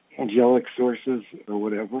angelic sources or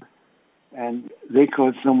whatever, and they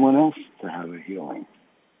caused someone else to have a healing?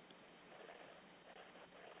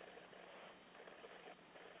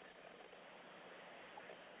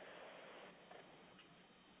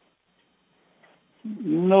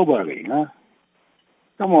 Nobody, huh?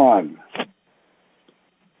 Come on.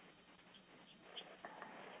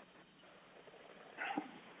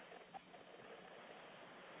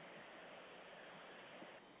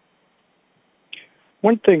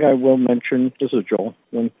 One thing I will mention, this is Joel,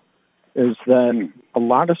 is that a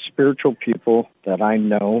lot of spiritual people that I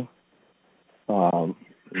know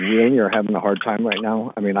really are having a hard time right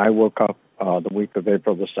now. I mean, I woke up the week of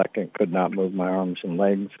April the 2nd, could not move my arms and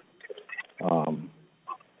legs.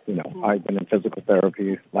 I've been in physical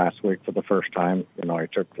therapy last week for the first time. I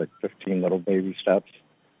took like 15 little baby steps.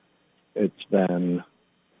 It's been,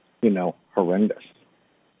 horrendous.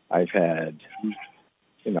 I've had,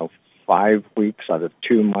 5 weeks out of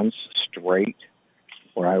 2 months straight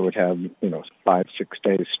where I would have, 5-6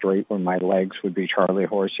 days straight when my legs would be Charlie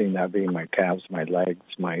horsing, that being my calves, my legs,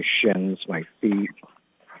 my shins, my feet.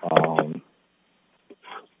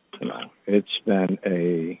 It's been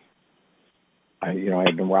I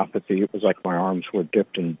had neuropathy. It was like my arms were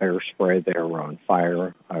dipped in bear spray. They were on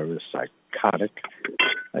fire. I was psychotic.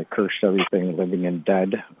 I cursed everything living and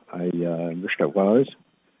dead. I wished I was.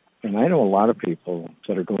 And I know a lot of people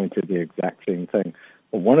that are going through the exact same thing.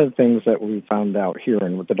 But one of the things that we found out here,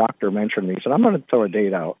 and what the doctor mentioned, he said, I'm going to throw a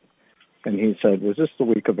date out. And he said, was this the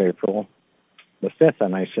week of April the 5th?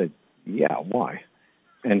 And I said, yeah, why?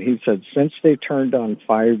 And he said, since they turned on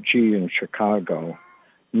 5G in Chicago,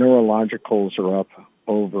 neurologicals are up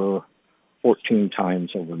over 14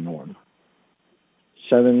 times over norm.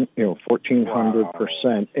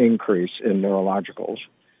 1,400% increase in neurologicals.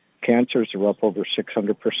 Cancers are up over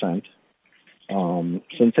 600%.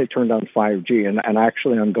 Since they turned on 5G, and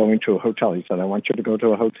actually I'm going to a hotel. He said, I want you to go to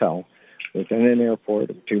a hotel within an airport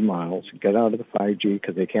of 2 miles, get out of the 5G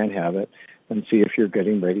because they can't have it, and see if you're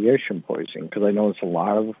getting radiation poisoning. Because I notice a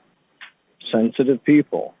lot of sensitive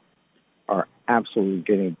people are absolutely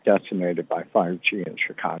getting decimated by 5G in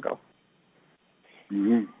Chicago.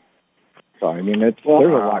 Mm-hmm. So, I mean, there's a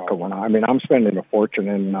lot going on. I mean, I'm spending a fortune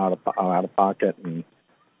in and out of pocket, and,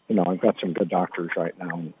 you know, I've got some good doctors right now,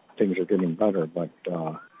 and things are getting better, but, you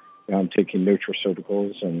know, I'm taking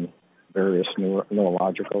nutraceuticals and various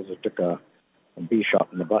neurologicals. I took a bee shot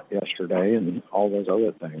in the butt yesterday and all those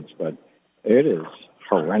other things, but it is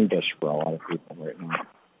horrendous for a lot of people right now,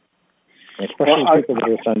 especially people that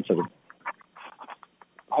are sensitive.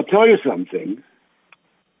 I'll tell you something.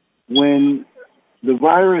 When the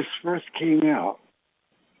virus first came out,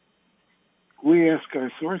 we asked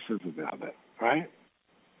our sources about it, right?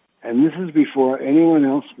 And this is before anyone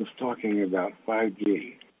else was talking about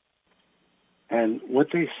 5G. And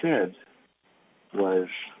what they said was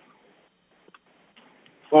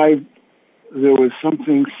there was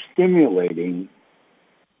something stimulating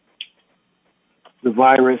the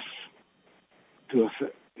virus to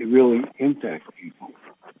really impact people.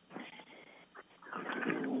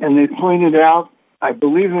 And they pointed out, I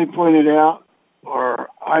believe they pointed out, or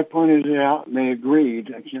I pointed it out, and they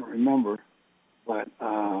agreed, I can't remember, but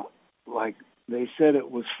like they said it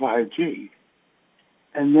was 5G.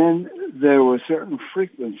 And then there were certain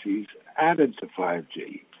frequencies added to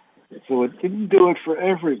 5G. So it didn't do it for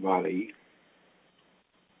everybody,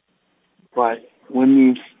 but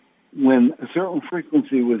when a certain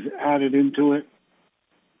frequency was added into it,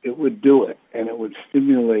 it would do it, and it would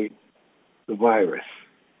stimulate the virus.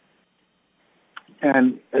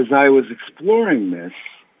 And as I was exploring this,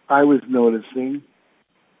 I was noticing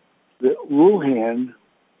that Wuhan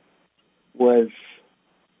was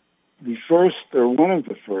the first, or one of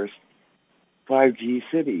the first, 5G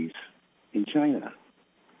cities in China.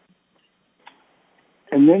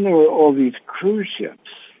 And then there were all these cruise ships,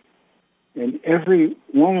 and every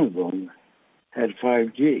one of them had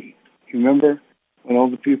 5G. You remember when all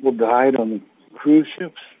the people died on the cruise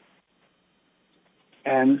ships?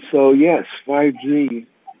 And so, yes, 5G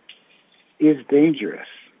is dangerous.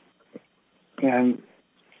 And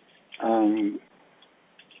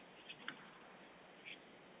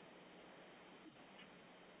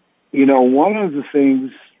you know, one of the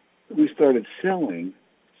things we started selling,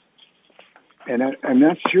 and I'm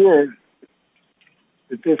not sure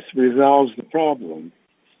that this resolves the problem,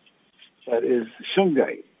 but is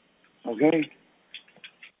shungite, okay?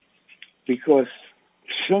 Because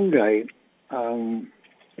shungite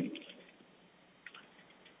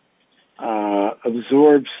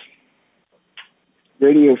absorbs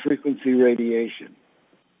radio frequency radiation.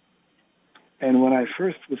 And when I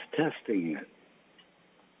first was testing it,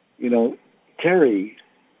 you know, Terry,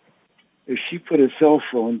 if she put a cell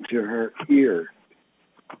phone to her ear,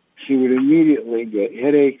 she would immediately get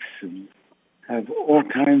headaches and have all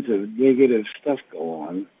kinds of negative stuff go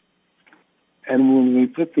on. And when we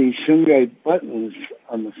put these shungite buttons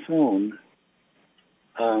on the phone,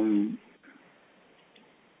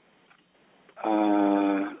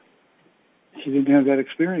 she didn't have that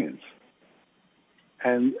experience.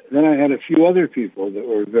 And then I had a few other people that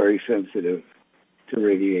were very sensitive to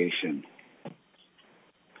radiation.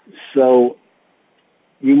 So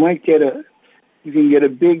you can get a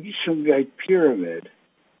big shungite pyramid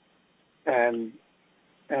and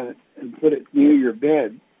put it near your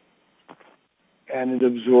bed, and it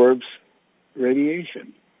absorbs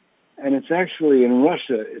radiation. And it's actually, in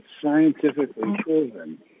Russia, it's scientifically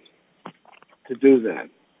proven to do that.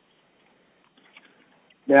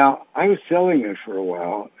 Now, I was selling it for a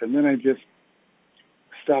while, and then I just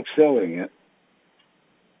stopped selling it.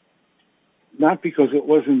 Not because it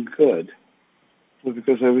wasn't good, but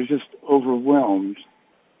because I was just overwhelmed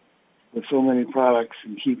with so many products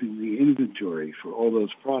and keeping the inventory for all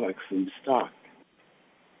those products in stock.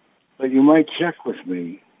 But you might check with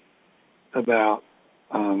me about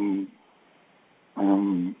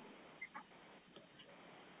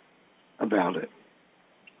it.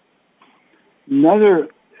 Another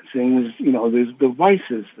thing is, you know, there's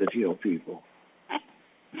devices that heal people.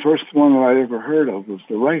 The first one that I ever heard of was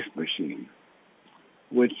the rice machine,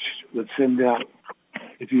 which would send out,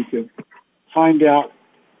 if you could find out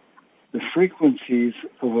the frequencies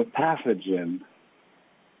of a pathogen,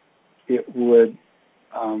 it would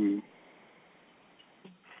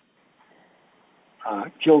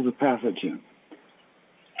kill the pathogen.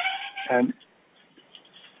 And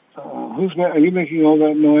are you making all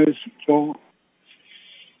that noise, Joel?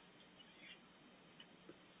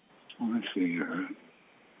 Let's see here.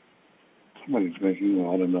 Somebody's making a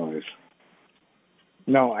lot of noise.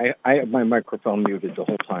 No, I have my microphone muted the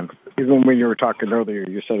whole time. Even when you were talking earlier,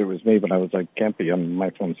 you said it was me, but I was like, can't be. My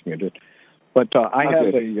phone's muted. But I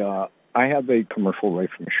have a commercial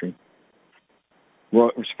rifle machine.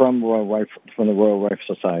 Well, it's from the Royal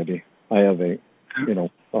Rifle Society. I have a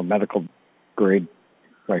medical grade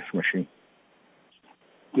rifle machine.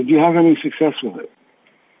 Did you have any success with it?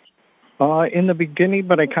 In the beginning,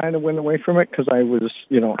 but I kind of went away from it because I was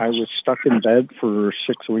stuck in bed for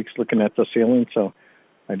 6 weeks looking at the ceiling, so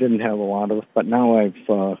I didn't have a lot of it. But now I've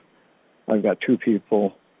got 2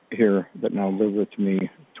 people here that now live with me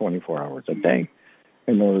 24 hours a day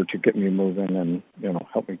in order to get me moving and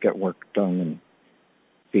help me get work done and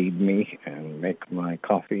feed me and make my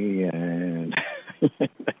coffee and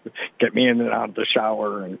get me in and out of the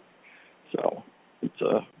shower, and so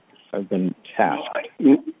I've been tasked.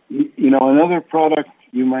 Another product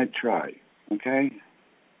you might try, okay,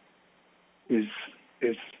 is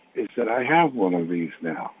that I have one of these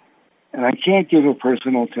now, and I can't give a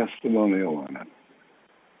personal testimonial on it,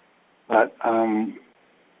 but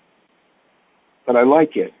I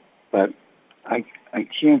like it, but I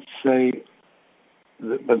can't say,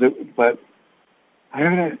 but I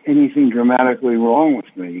haven't had anything dramatically wrong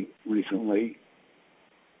with me recently,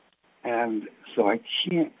 and so I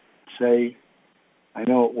can't say I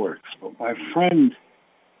know it works. But my friend,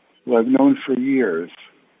 who I've known for years,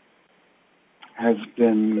 has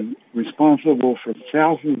been responsible for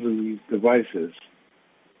thousands of these devices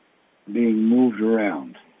being moved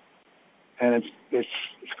around. And it's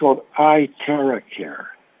called iTerracare.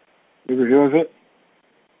 You ever hear of it?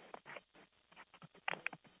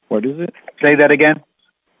 What is it? Say that again.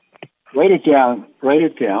 Write it down,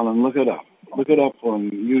 and look it up. Look it up on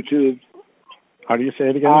YouTube. How do you say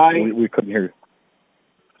it again? We couldn't hear you.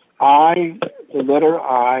 The letter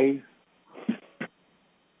I,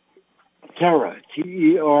 Terra,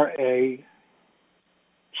 T-E-R-A,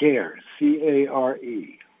 care,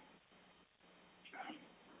 C-A-R-E.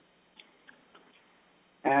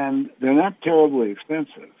 And they're not terribly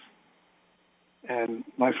expensive. And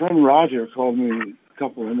my friend Roger called me a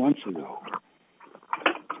couple of months ago,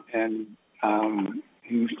 and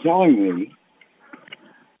he was telling me,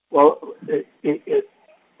 well,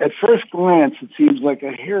 at first glance, it seems like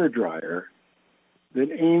a hairdryer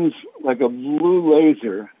that aims like a blue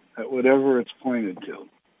laser at whatever it's pointed to.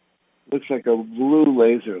 Looks like a blue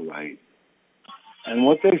laser light. And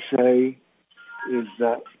what they say is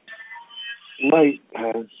that light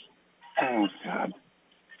has, oh God,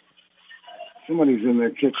 somebody's in their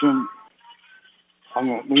kitchen.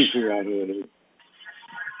 Let me figure out who it is.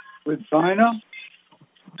 With Sino?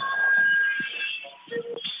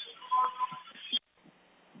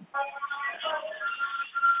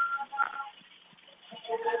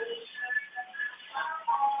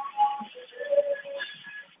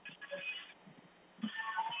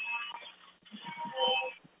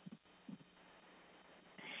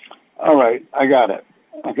 All right, I got it.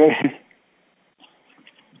 Okay.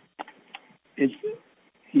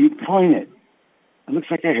 You point it. It looks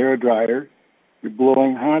like a hairdryer. You're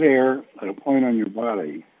blowing hot air at a point on your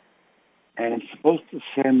body, and it's supposed to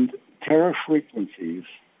send terra frequencies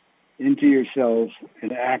into your cells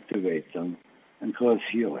and activate them and cause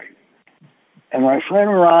healing. And my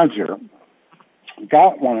friend Roger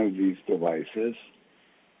got one of these devices,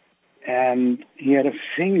 and he had a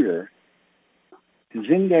finger. His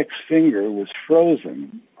index finger was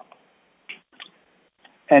frozen,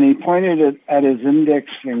 and he pointed it at his index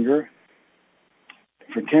finger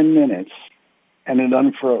for 10 minutes, and it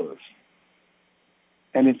unfroze.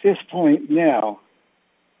 And at this point now,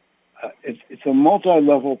 it's a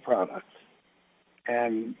multi-level product.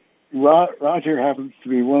 And Roger happens to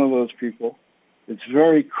be one of those people that's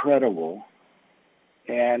very credible,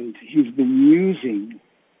 and he's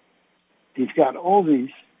got all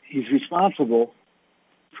these, he's responsible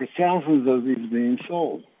for thousands of these being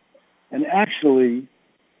sold. And actually,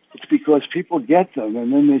 it's because people get them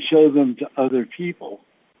and then they show them to other people,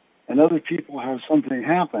 and other people have something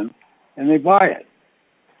happen and they buy it.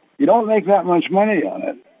 You don't make that much money on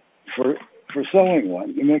it for selling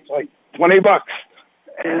one. You make like $20,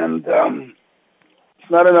 and it's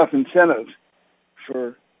not enough incentive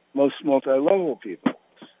for most multi-level people.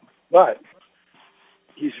 But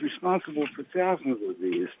he's responsible for thousands of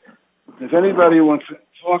these. If anybody wants to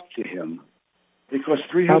talk to him, it costs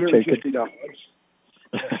 $350.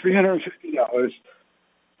 $350.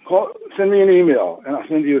 Send me an email, and I'll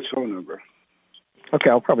send you his phone number. Okay,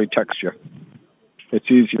 I'll probably text you.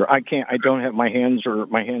 It's easier. I don't have my hands are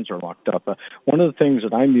locked up. One of the things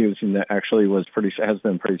that I'm using that actually has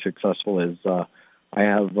been pretty successful is I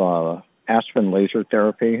have Aspen laser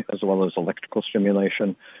therapy as well as electrical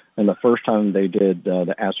stimulation. And the first time they did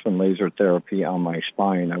the Aspen laser therapy on my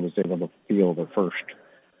spine, I was able to feel the first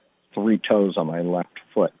 3 toes on my left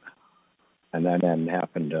foot. And that hadn't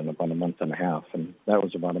happened in about a month and a half. And that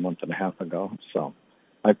was about a month and a half ago. So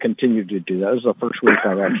I've continued to do that. This is the first week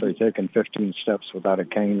I've actually taken 15 steps without a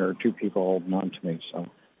cane or 2 people holding on to me. So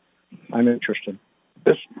I'm interested.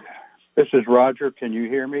 This is Roger. Can you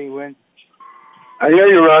hear me, Wynn? I hear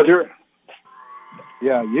you, Roger.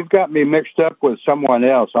 Yeah, you've got me mixed up with someone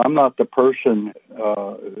else. I'm not the person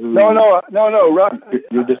who... No,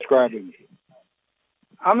 you're describing.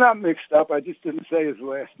 I'm not mixed up. I just didn't say his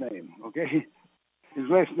last name, okay? His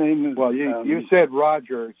last name is... Well, you said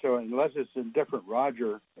Roger, so unless it's a different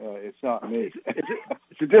Roger, it's not me.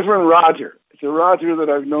 It's a different Roger. It's a Roger that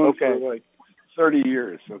I've known for like 30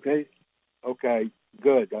 years, okay? Okay,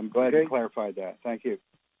 good. I'm glad you clarified that. Thank you.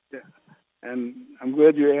 Yeah. And I'm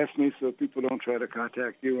glad you asked me so people don't try to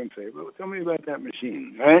contact you and say, well, tell me about that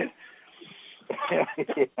machine, right? Yes,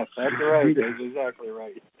 that's right. That's exactly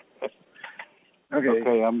right.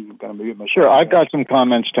 Okay, I'm going to mute myself. Sure, I've got some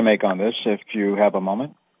comments to make on this if you have a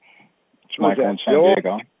moment. It's Michael in San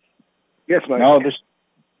Diego. Yes, Michael. No, this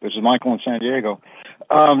is Michael in San Diego.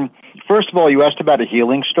 First of all, you asked about a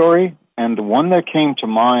healing story, and the one that came to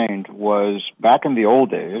mind was back in the old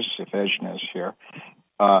days, if Ejna is here,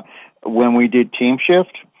 when we did Team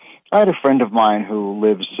Shift. I had a friend of mine who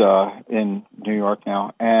lives in New York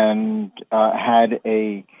now and had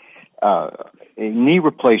a knee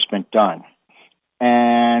replacement done.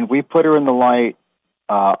 And we put her in the light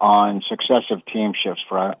on successive team shifts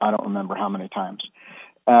for I don't remember how many times.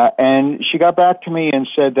 And she got back to me and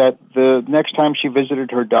said that the next time she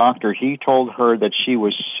visited her doctor, he told her that she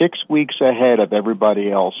was 6 weeks ahead of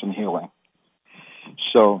everybody else in healing.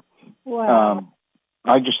 So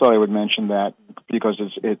I just thought I would mention that because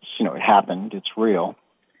it's it happened, it's real.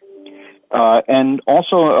 And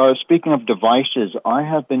also, speaking of devices, I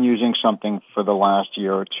have been using something for the last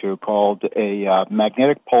year or two called a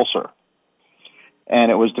magnetic pulsar. And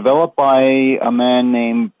it was developed by a man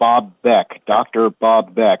named Bob Beck, Dr.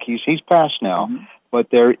 Bob Beck. He's passed now, but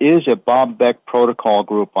there is a Bob Beck protocol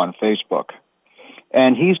group on Facebook.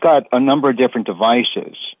 And he's got a number of different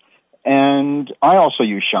devices. And I also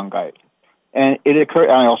use shungite. And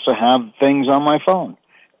I also have things on my phone.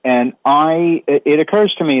 And it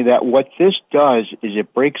occurs to me that what this does is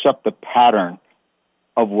it breaks up the pattern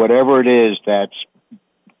of whatever it is that's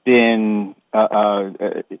been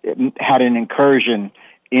had an incursion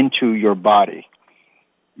into your body.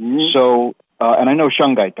 So, and I know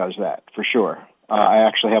shungite does that for sure. I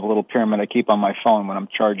actually have a little pyramid I keep on my phone when I'm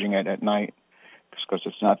charging it at night because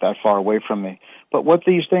it's not that far away from me. But what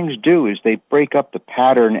these things do is they break up the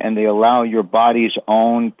pattern and they allow your body's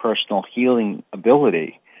own personal healing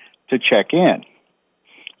ability to check in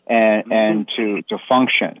and to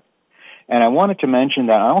function. And I wanted to mention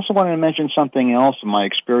that. I also wanted to mention something else in my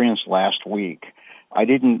experience last week. I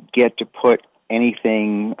didn't get to put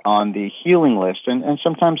anything on the healing list, and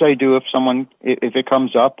sometimes I do if it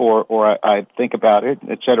comes up or I think about it,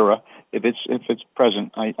 etc. If it's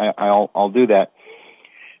present, I'll do that.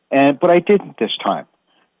 But I didn't this time.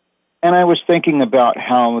 And I was thinking about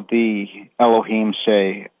how the Elohim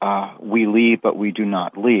say, we leave, but we do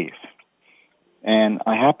not leave. And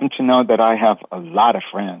I happen to know that I have a lot of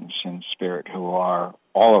friends in spirit who are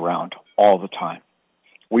all around all the time.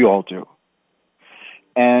 We all do.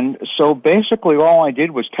 And so basically all I did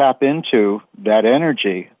was tap into that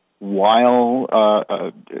energy while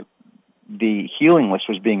the healing list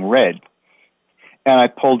was being read, and I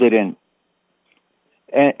pulled it in.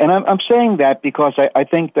 And I'm saying that because I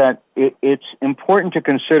think that it's important to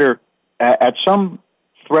consider at some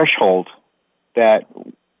threshold that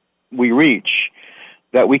we reach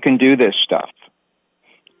that we can do this stuff,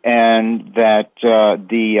 and that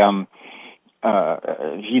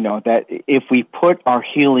that if we put our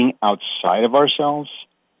healing outside of ourselves,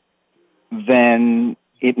 then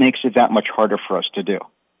it makes it that much harder for us to do.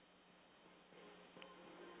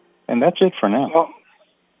 And that's it for now. Well,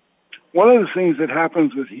 one of the things that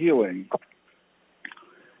happens with healing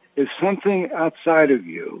is something outside of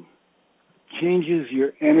you changes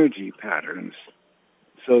your energy patterns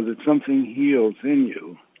so that something heals in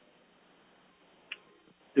you.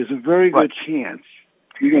 There's a very good chance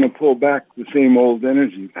you're going to pull back the same old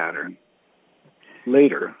energy pattern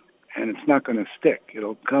later, and it's not going to stick.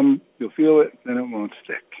 It'll come, you'll feel it, then it won't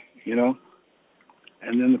stick,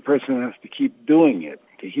 And then the person has to keep doing it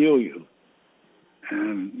to heal you.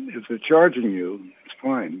 And if they're charging you, it's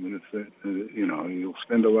fine. But if you'll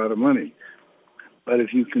spend a lot of money. But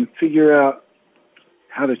if you can figure out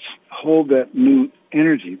how to hold that new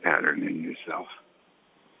energy pattern in yourself.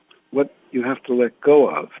 What you have to let go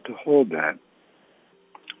of to hold that,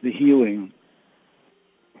 the healing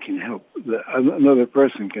can help, another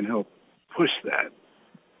person can help push that,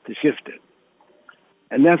 to shift it.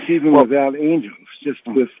 And that's even without angels, just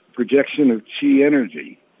with projection of chi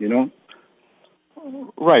energy, you know?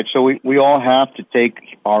 Right. So we all have to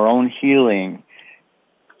take our own healing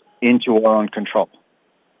into our own control,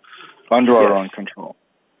 under our own control.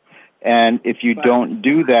 And if you don't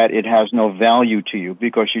do that, it has no value to you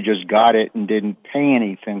because you just got it and didn't pay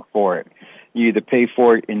anything for it. You either pay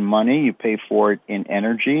for it in money, you pay for it in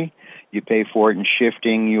energy, you pay for it in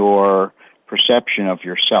shifting your perception of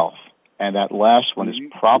yourself. And that last one is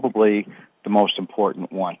probably the most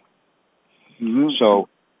important one.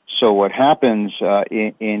 So what happens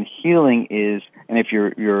in healing is, and if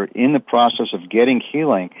you're in the process of getting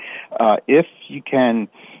healing, if you can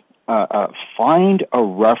find a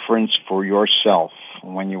reference for yourself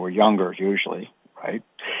when you were younger, usually, right?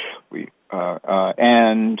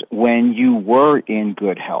 And when you were in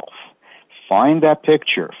good health, find that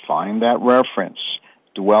picture, find that reference,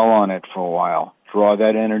 dwell on it for a while, draw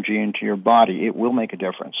that energy into your body. It will make a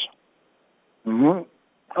difference.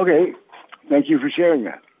 Okay, thank you for sharing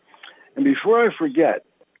that. And before I forget,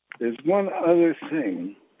 there's one other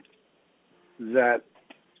thing that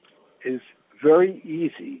is very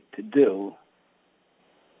easy to do,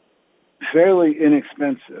 fairly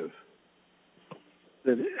inexpensive,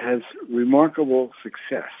 that has remarkable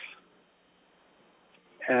success.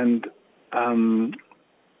 And I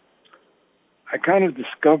kind of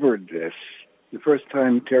discovered this the first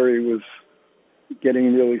time Terry was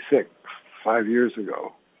getting really sick 5 years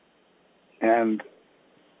ago. And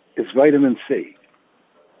it's vitamin C.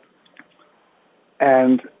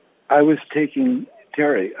 And I was taking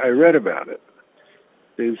Terry, I read about it.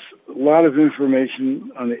 There's a lot of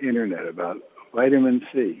information on the internet about vitamin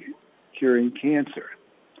C curing cancer.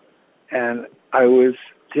 And I was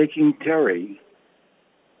taking Terry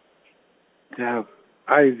to have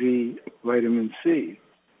IV vitamin C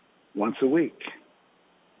once a week.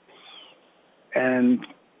 And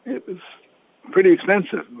it was pretty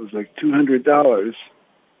expensive. It was like $200.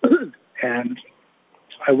 And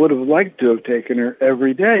I would have liked to have taken her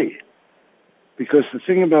every day, because the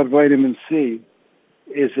thing about vitamin C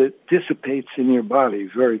is it dissipates in your body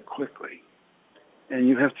very quickly, and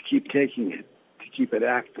you have to keep taking it to keep it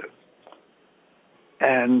active.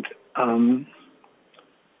 And from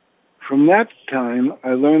that time,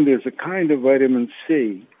 I learned there's a kind of vitamin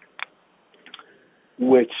C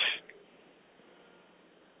which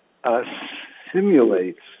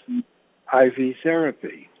simulates IV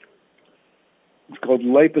therapy. It's called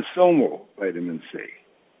liposomal vitamin C.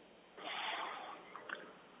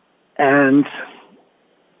 And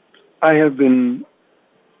I have been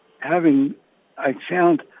I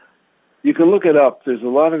found, you can look it up, there's a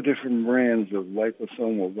lot of different brands of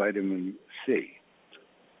liposomal vitamin C.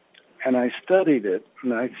 And I studied it,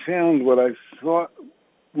 and I found what I thought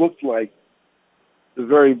looked like the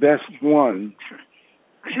very best one,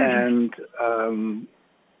 and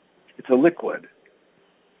it's a liquid.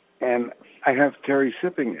 And I have Terry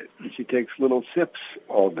sipping it, and she takes little sips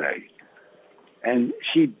all day. And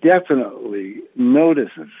she definitely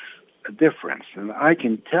notices a difference, and I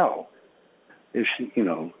can tell if she,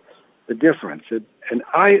 the difference. And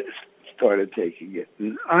I started taking it,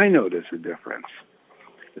 and I notice a difference.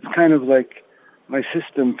 It's kind of like my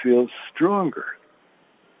system feels stronger.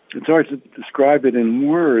 It's hard to describe it in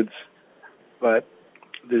words, but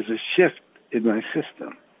there's a shift in my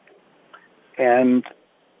system.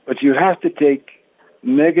 But you have to take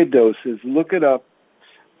mega doses. Look it up.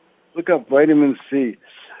 Look up vitamin C.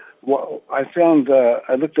 Well, I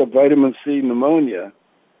looked up vitamin C pneumonia,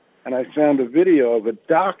 and I found a video of a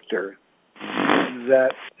doctor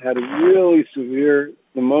that had a really severe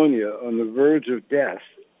pneumonia on the verge of death.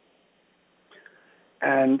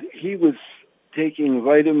 And he was taking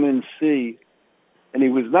vitamin C, and he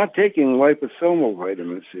was not taking liposomal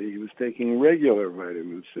vitamin C. He was taking regular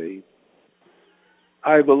vitamin C.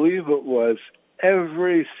 I believe it was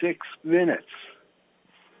every 6 minutes.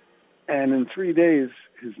 And in 3 days,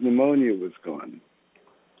 his pneumonia was gone.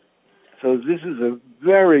 So this is a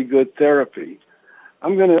very good therapy.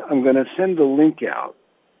 I'm gonna send a link out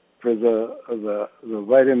for the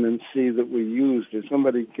vitamin C that we used. If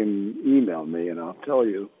somebody can email me, and I'll tell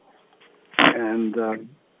you. And I'm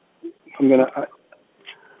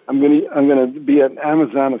gonna be an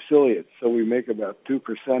Amazon affiliate, so we make about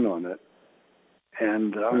 2% on it.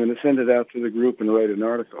 And I'm going to send it out to the group and write an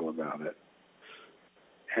article about it.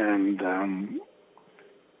 And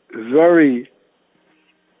very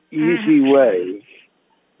easy way.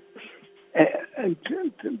 and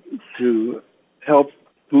to help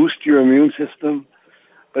boost your immune system,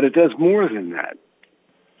 but it does more than that.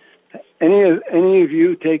 Any of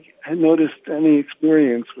you noticed any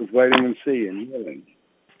experience with vitamin C in healing?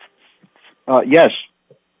 Yes.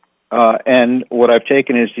 And what I've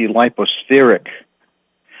taken is the lipospheric.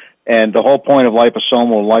 And the whole point of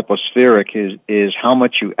liposomal lipospheric is how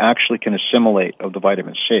much you actually can assimilate of the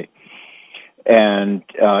vitamin C. And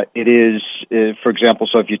it is, for example,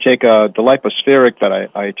 so if you take the lipospheric that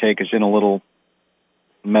I take is in a little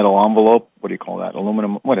metal envelope. What do you call that?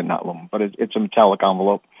 Aluminum? Not aluminum, but it's a metallic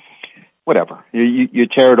envelope. Whatever. You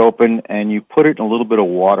tear it open and you put it in a little bit of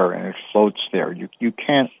water and it floats there. You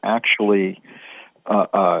can't actually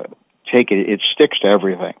take it. It sticks to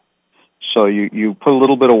everything. So you put a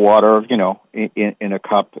little bit of water, in a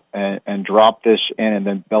cup and drop this in and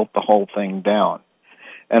then melt the whole thing down.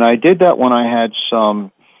 And I did that when I had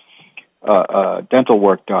some dental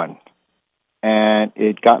work done, and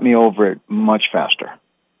it got me over it much faster.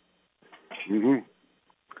 Mm-hmm.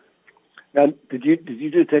 Now, did you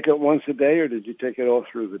just take it once a day, or did you take it all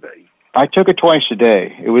through the day? I took it twice a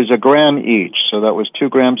day. It was 1 gram each, so that was 2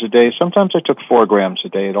 grams a day. Sometimes I took 4 grams a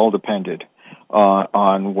day. It all depended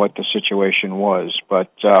on what the situation was.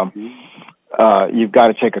 But you've got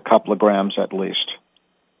to take a couple of grams at least.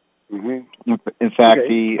 Mm-hmm. In fact,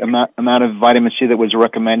 the amount of vitamin C that was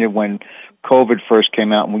recommended when COVID first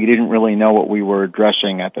came out, and we didn't really know what we were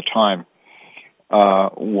addressing at the time,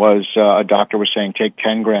 was a doctor was saying take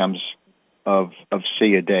 10 grams of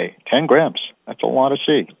C a day. 10 grams. That's a lot of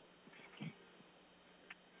C.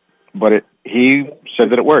 But he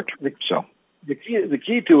said that it worked. So the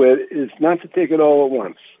key to it is not to take it all at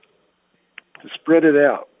once. To spread it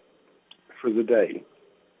out for the day.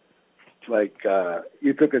 Like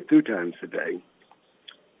you took it 2 times a day.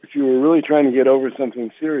 If you were really trying to get over something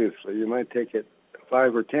seriously, you might take it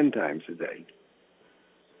 5 or 10 times a day.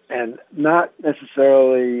 And not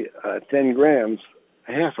necessarily 10 grams,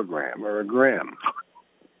 half a gram or 1 gram.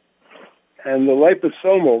 And the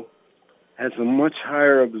liposomal has a much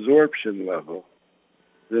higher absorption level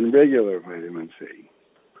than regular vitamin C.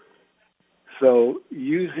 So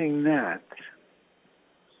using that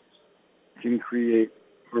can create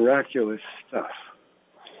miraculous stuff.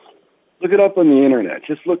 Look it up on the internet.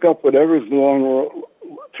 Just look up whatever's long.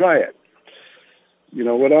 Try it.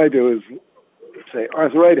 What I do is say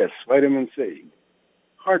arthritis, vitamin C.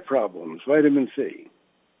 Heart problems, vitamin C.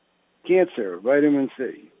 Cancer, vitamin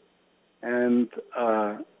C. And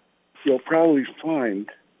you'll probably find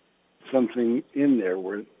something in there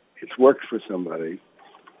where it's worked for somebody.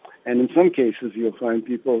 And in some cases, you'll find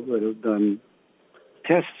people that have done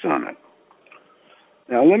tests on it.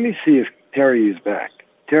 Now, let me see if Terry is back.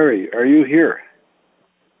 Terry, are you here?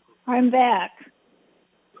 I'm back.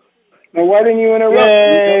 Now, why didn't you interrupt?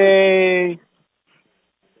 Yay!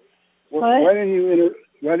 Why didn't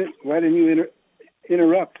you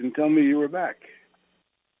interrupt and tell me you were back?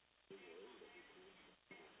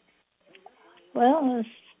 Well, I was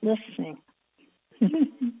listening.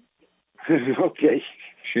 Okay.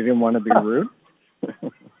 She didn't want to be rude?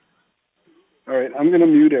 All right, I'm going to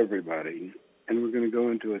mute everybody, and we're going to go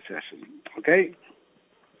into a session, okay?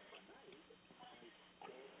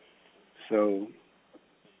 So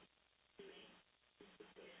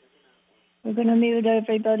we're going to mute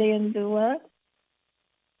everybody and do what?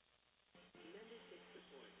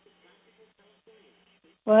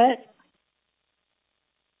 What?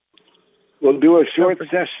 We'll do a short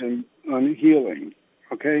session on healing,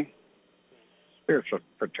 okay? Spiritual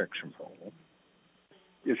protection program.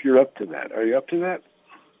 If you're up to that. Are you up to that?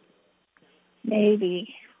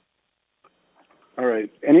 Maybe. All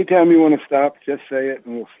right. Anytime you want to stop, just say it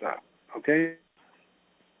and we'll stop, okay?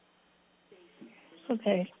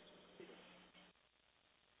 Okay.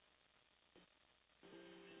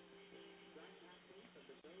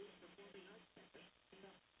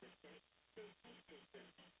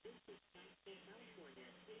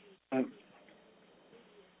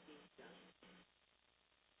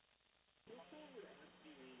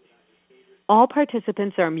 All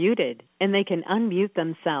participants are muted, and they can unmute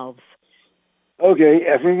themselves. Okay,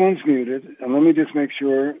 everyone's muted. And let me just make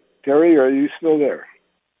sure. Terry, are you still there?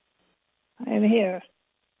 I'm here.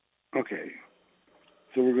 Okay.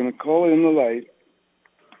 So we're going to call in the light.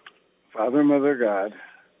 Father, Mother, God,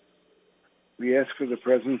 we ask for the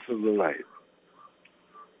presence of the light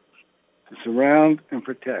to surround and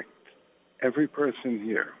protect every person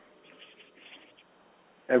here,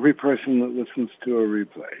 every person that listens to a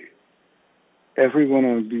replay, everyone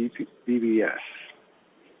on BBS,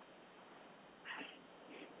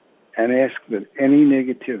 and ask that any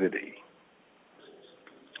negativity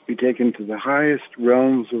be taken to the highest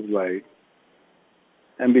realms of light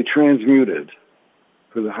and be transmuted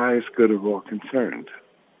for the highest good of all concerned.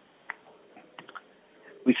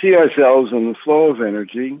 We see ourselves in the flow of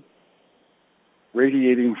energy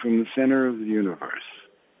radiating from the center of the universe,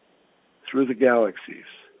 through the galaxies,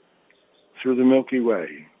 through the Milky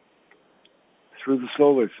Way, through the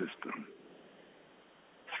solar system,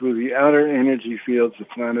 through the outer energy fields of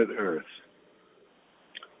planet Earth,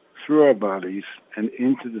 through our bodies and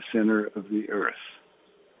into the center of the Earth.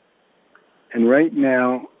 And right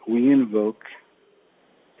now, we invoke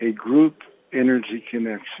a group energy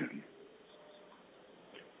connection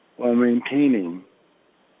while maintaining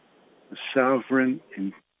the sovereign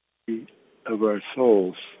integrity of our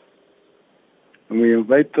souls. And we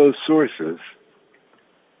invite those sources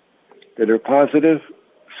that are positive,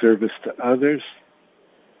 service to others,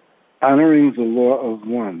 honoring the law of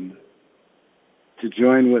one, to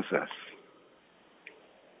join with us.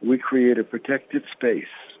 We create a protected space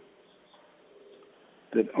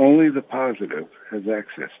that only the positive has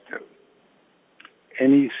access to.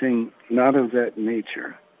 Anything not of that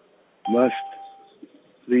nature must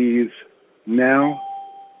leave now.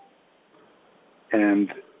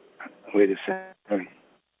 And wait a second.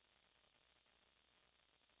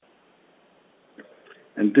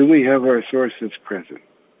 And do we have our sources present?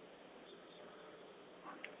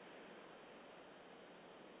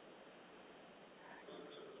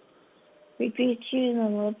 We greet you in the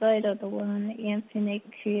love light of the one, infinite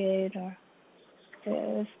creator.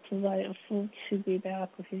 It is delightful to be back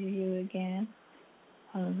with you again.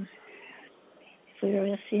 If we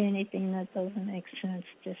ever see anything that doesn't make sense,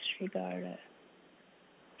 disregard it.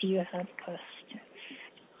 Do you have questions?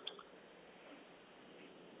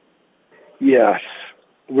 Yes.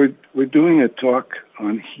 We're doing a talk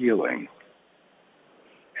on healing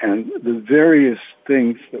and the various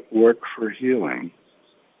things that work for healing,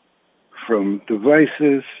 from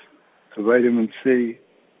devices to vitamin C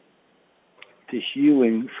to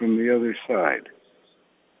healing from the other side.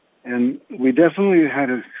 And we definitely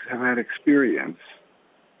have had experience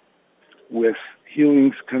with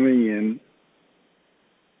healings coming in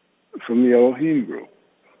from the Elohim group,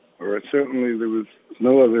 or certainly there was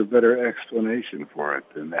no other better explanation for it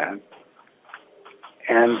than that.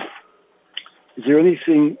 And is there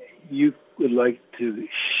anything you would like to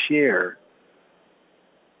share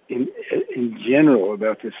in general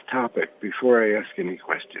about this topic before I ask any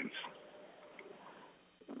questions?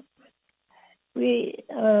 We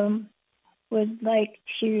would like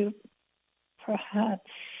to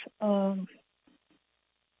perhaps the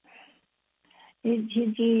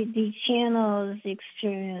channel is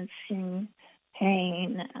experiencing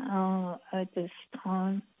pain at this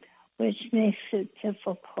time, which makes it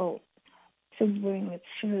difficult to bring it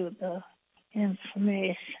through the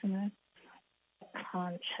information and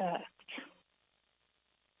contact.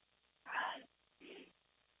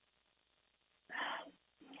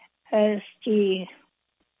 As the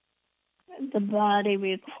body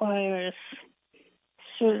requires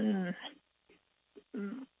certain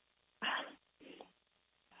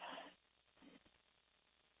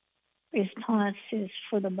responses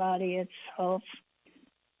for the body itself,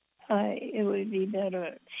 it would be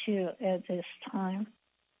better to, at this time,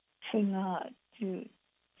 to not do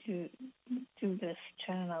this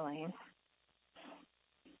channeling.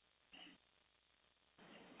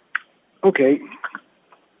 Okay.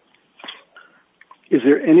 Is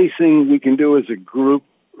there anything we can do as a group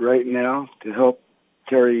right now to help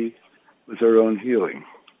Terry with her own healing?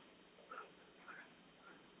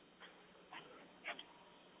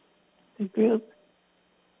 The group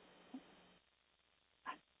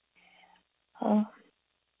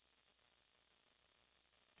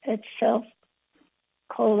itself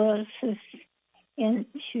coalesces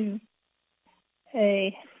into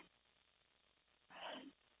a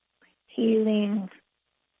healing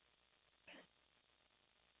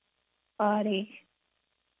body,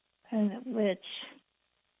 and which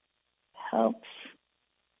helps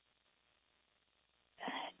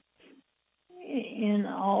in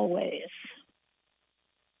all ways.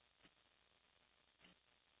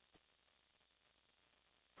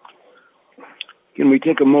 Can we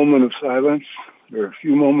take a moment of silence, or a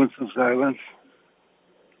few moments of silence,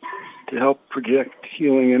 to help project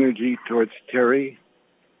healing energy towards Terry?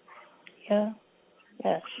 Yeah.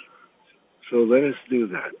 Yes. So let us do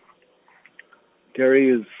that. Terry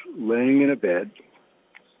is laying in a bed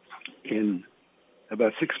in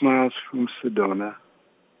about 6 miles from Sedona,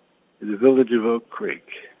 in the village of Oak Creek.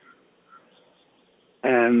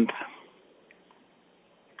 And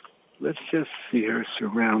let's just see her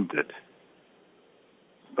surrounded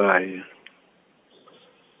by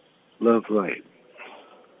love light,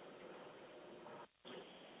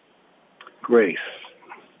 grace,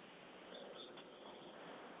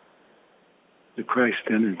 the Christ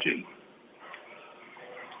energy.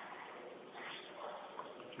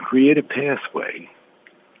 Create a pathway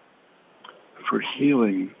for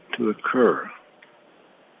healing to occur.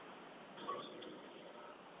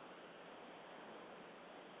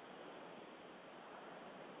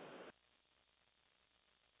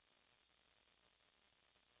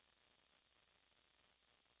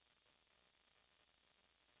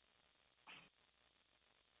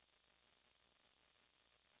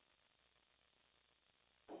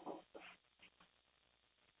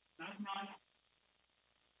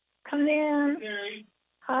 Come in. Terry.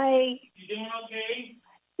 Hi. You doing okay?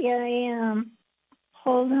 Yeah, I am.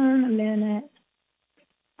 Hold on a minute.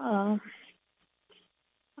 I'm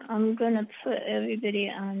going to put everybody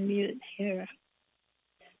on mute here.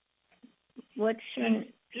 What's your...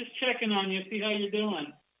 Just checking on you, see how you're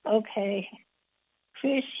doing. Okay.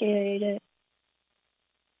 Appreciate it.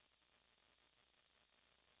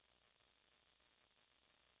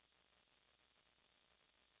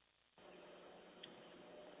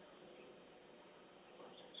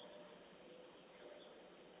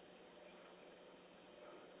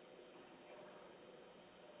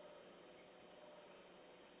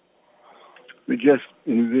 We just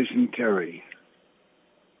envision Terry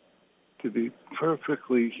to be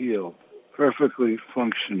perfectly healed, perfectly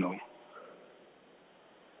functional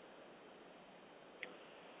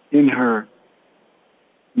in her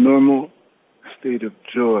normal state of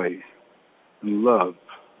joy and love.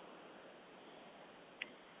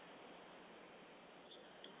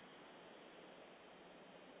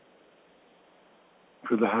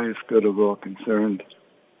 For the highest good of all concerned.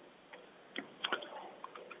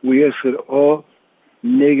 We ask that all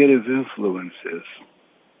negative influences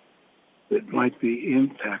that might be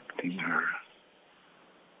impacting her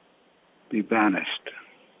be banished.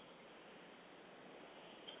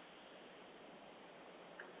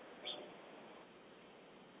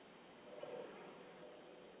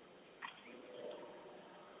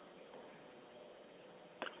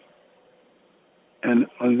 And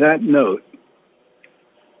on that note,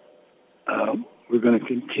 we're going to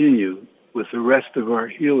continue with the rest of our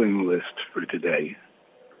healing list for today.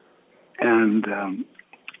 And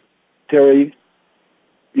Terry,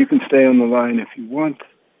 you can stay on the line if you want.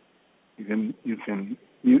 You can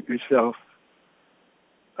mute yourself.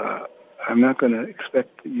 I'm not going to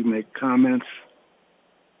expect that you make comments.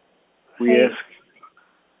 We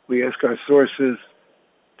ask our sources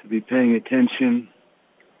to be paying attention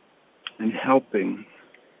and helping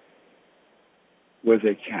where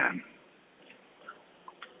they can.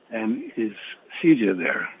 And is Celia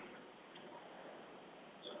there?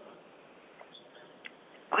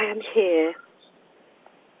 I am here.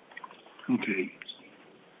 Okay.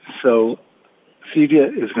 So Celia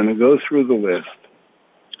is going to go through the list.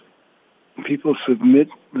 People submit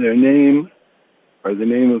their name or the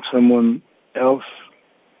name of someone else,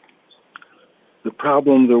 the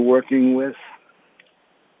problem they're working with,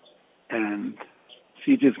 and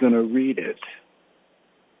Celia's going to read it.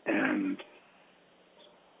 And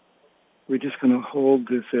we're just going to hold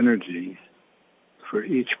this energy for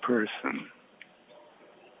each person.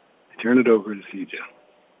 I turn it over to Celia.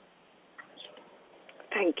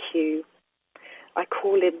 Thank you. I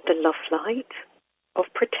call in the love light of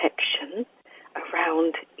protection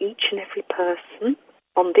around each and every person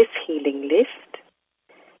on this healing list,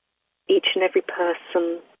 each and every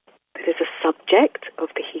person that is a subject of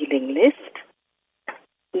the healing list,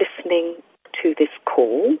 listening to this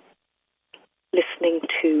call, listening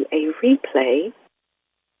to a replay,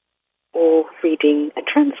 or reading a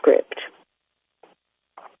transcript.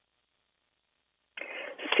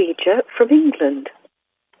 Celia from England.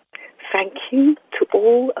 Thank you to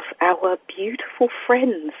all of our beautiful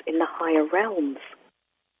friends in the higher realms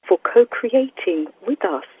for co-creating with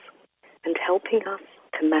us and helping us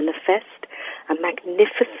to manifest a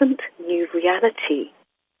magnificent new reality.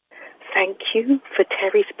 Thank you for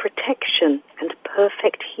Terry's protection and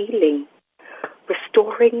perfect healing,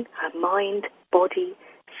 restoring her mind, body,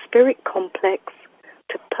 spirit complex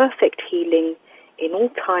to perfect healing in all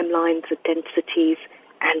timelines, densities,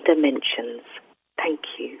 and dimensions. Thank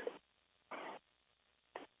you.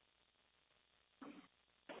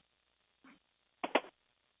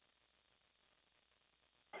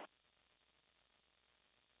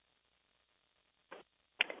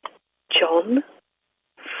 John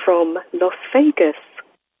from Las Vegas.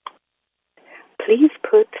 Please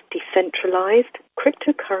put decentralized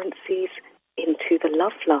cryptocurrencies into the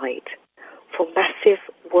love light for massive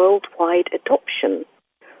worldwide adoption,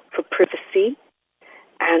 for privacy,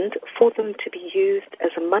 and for them to be used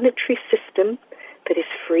as a monetary system that is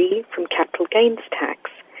free from capital gains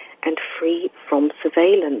tax and free from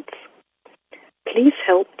surveillance. Please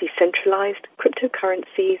help decentralized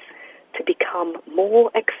cryptocurrencies to become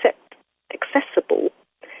more accessible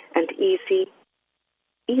and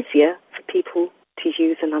easier for people to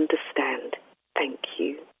use and understand. Thank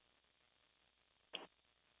you.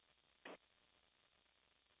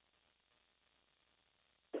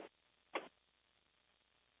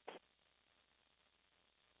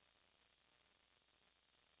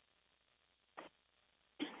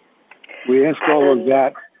 We ask all of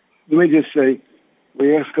that. Let me just say,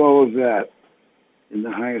 we ask all of that in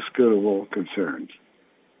the highest good of all concerned.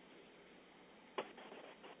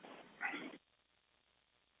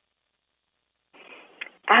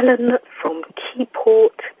 Alan from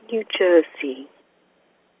Keyport, New Jersey.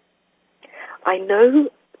 I know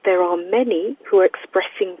there are many who are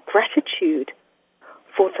expressing gratitude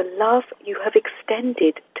for the love you have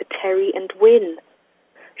extended to Terry and Wynn.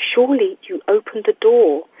 Surely you opened a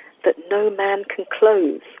door that no man can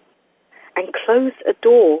close, and close a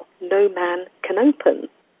door no man can open.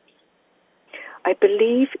 I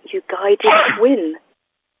believe you guided Wynn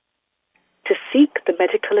to seek the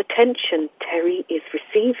medical attention Terry is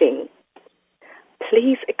receiving.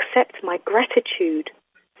 Please accept my gratitude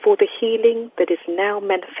for the healing that is now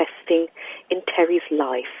manifesting in Terry's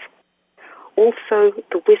life. Also,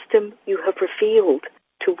 the wisdom you have revealed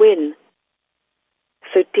to Wynn.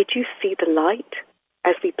 So did you see the light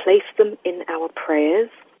as we place them in our prayers,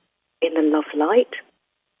 in the love light?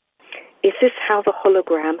 Is this how the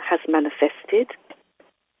hologram has manifested?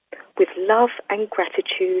 With love and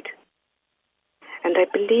gratitude, and I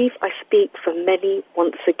believe I speak for many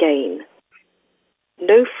once again.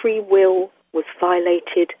 No free will was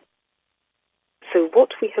violated, so what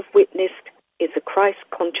we have witnessed is a Christ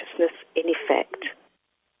consciousness in effect.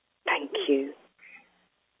 Thank you.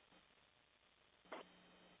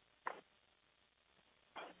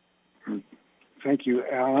 Thank you,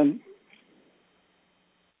 Alan,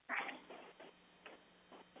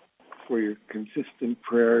 for your consistent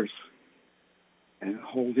prayers and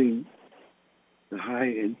holding the high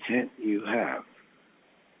intent you have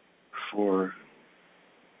for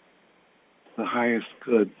the highest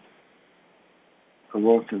good of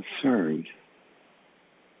all concerned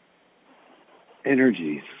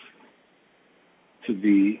energies to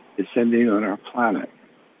be descending on our planet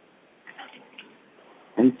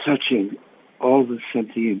and touching all the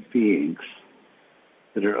sentient beings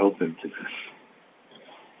that are open to this.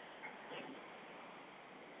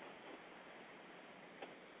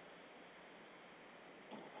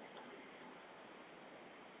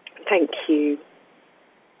 Thank you.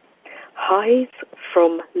 Highs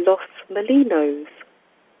from Los Molinos.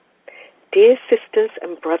 Dear sisters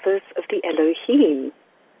and brothers of the Elohim,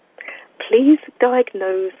 please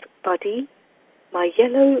diagnose Buddy, my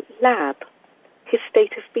yellow lab, his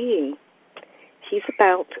state of being. He's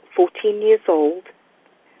about 14 years old,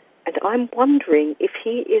 and I'm wondering if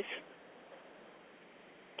he is,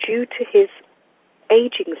 due to his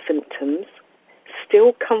aging symptoms,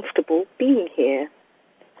 still comfortable being here.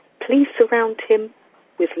 Please surround him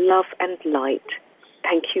with love and light.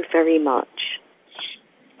 Thank you very much.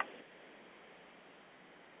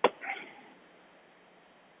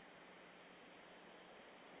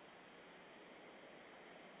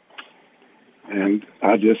 And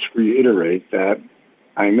I'll just reiterate that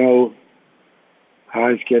I know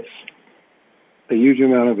Haj gets a huge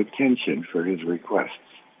amount of attention for his requests.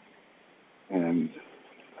 And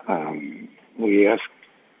we ask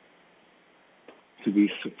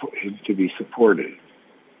him to be supported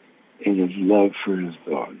in his love for his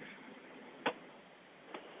dog.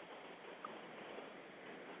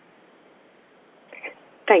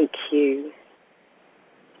 Thank you.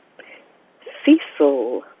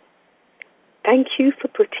 Cecil. Thank you for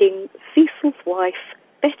putting Cecil's wife,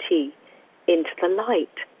 Betty, into the light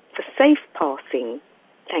for safe passing.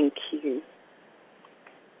 Thank you.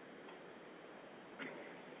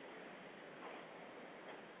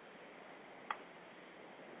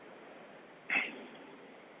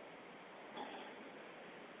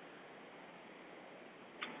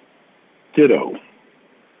 Ditto.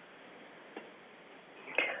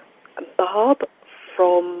 Bob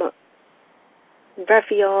from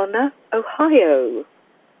Raviana, Ohio.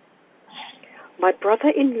 My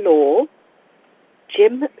brother-in-law,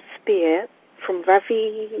 Jim Spear from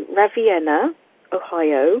Raviana,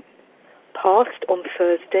 Ohio, passed on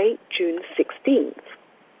Thursday, June 16th.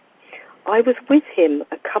 I was with him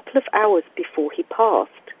a couple of hours before he passed.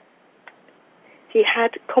 He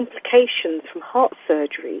had complications from heart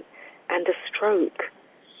surgery and a stroke.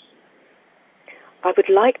 I would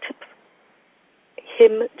like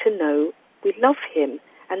him to know we love him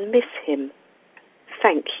and miss him.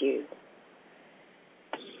 Thank you.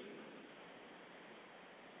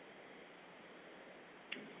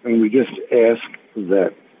 And we just ask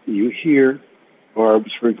that you hear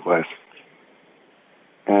Barb's request,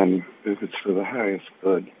 and if it's for the highest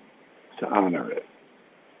good, to honor it.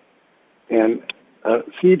 And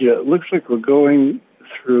Sija, it looks like we're going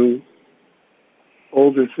through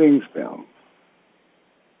older things now.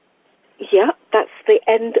 Yeah, that's the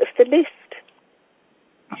end of the list.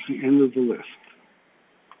 That's the end of the list.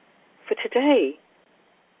 For today.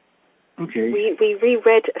 Okay. We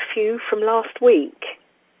reread a few from last week.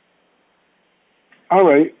 All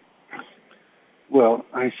right. Well,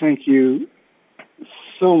 I thank you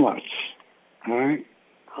so much. All right?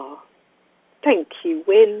 Oh, thank you,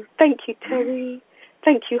 Wynn. Thank you, Terry.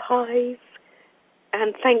 Thank you, Hive.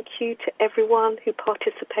 And thank you to everyone who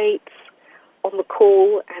participates on the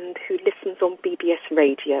call and who listens on BBS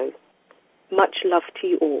Radio. Much love to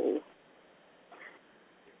you all.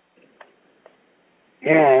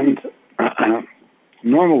 And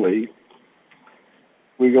normally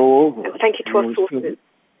we go over. Thank you to our sources.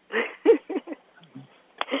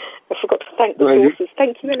 I forgot to thank the sources.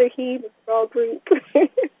 Thank you, Elohim, for our group.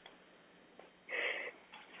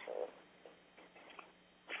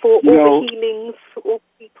 For all the healings, for all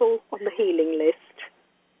people on the healing list.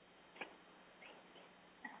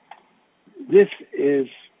 This is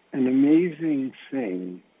an amazing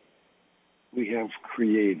thing we have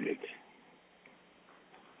created.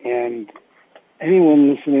 And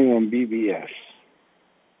anyone listening on BBS,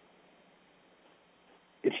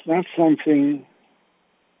 it's not something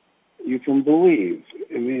you can believe.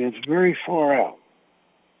 I mean, it's very far out.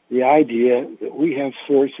 The idea that we have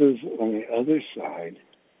sources on the other side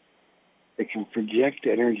that can project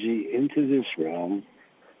energy into this realm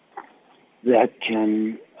that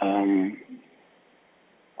can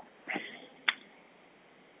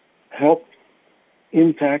help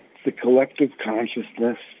impact the collective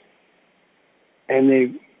consciousness,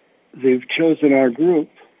 and they've chosen our group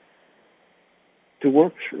to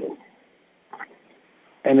work through.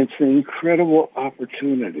 And it's an incredible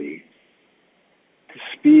opportunity to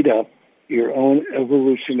speed up your own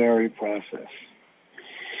evolutionary process.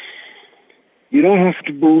 You don't have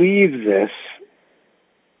to believe this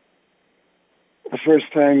the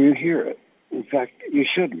first time you hear it. In fact, you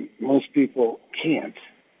shouldn't. Most people can't.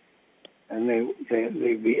 And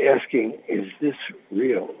they'd be asking, is this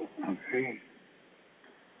real? Okay.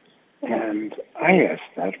 And I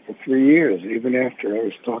asked that for 3 years, even after I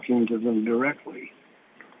was talking to them directly.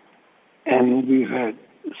 And we've had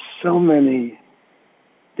so many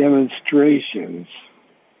demonstrations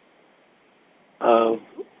of,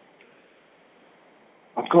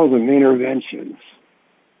 I'll call them interventions,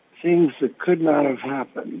 things that could not have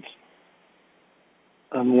happened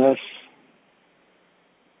unless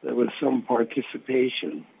there was some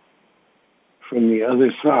participation from the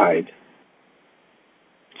other side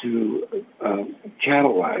to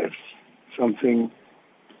catalyze something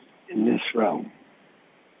in this realm.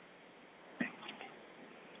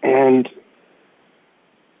 And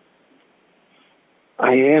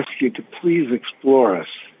I ask you to please explore us.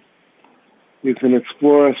 You can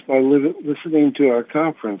explore us by listening to our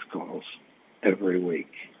conference calls every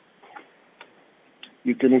week.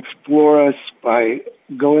 You can explore us by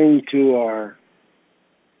going to our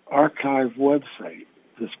archive website,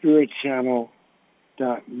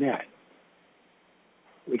 thespiritchannel.net,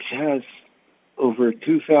 which has over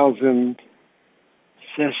 2,000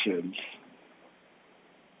 sessions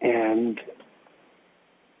and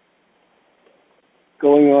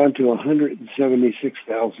going on to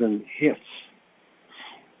 176,000 hits.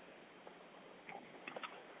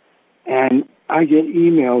 And I get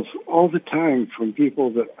emails all the time from people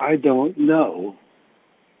that I don't know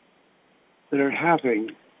that are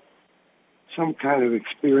having some kind of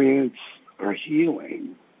experience or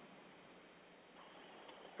healing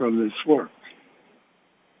from this work.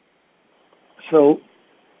 So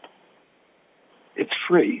it's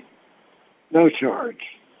free, no charge,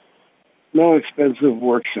 no expensive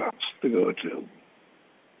workshops to go to.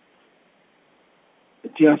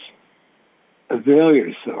 Just avail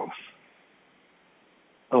yourself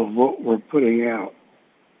of what we're putting out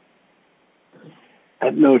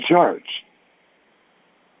at no charge.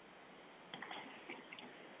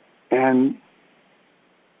 And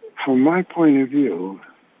from my point of view,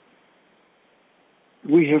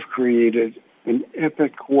 we have created an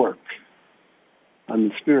epic work on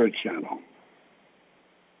the Spirit Channel.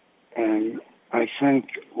 And I thank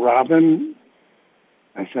Robin,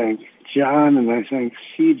 I thank John, and I thank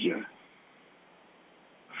Sija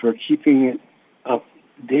for keeping it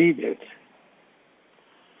updated.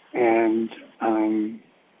 And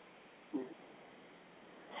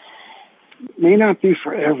may not be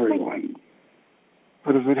for everyone,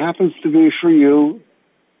 but if it happens to be for you,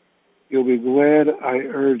 You'll be glad I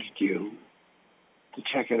urged you to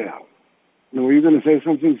check it out. Now, were you going to say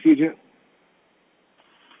something, CJ?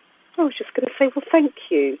 I was just going to say, well, thank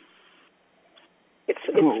you. It's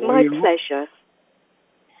my pleasure.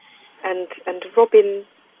 And Robin,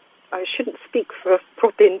 I shouldn't speak for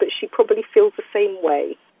Robin, but she probably feels the same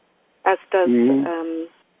way, as does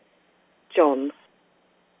John.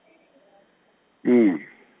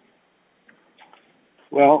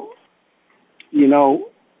 Well,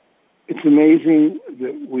 it's amazing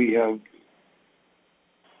that we have,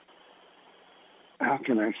 how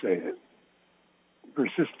can I say it,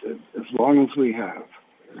 persisted as long as we have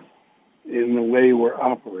in the way we're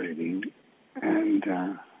operating. And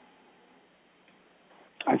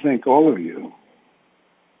I thank all of you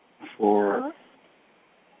for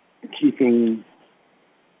keeping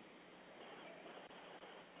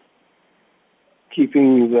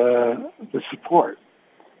the support.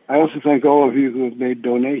 I also thank all of you who have made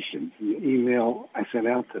donations. In the email I sent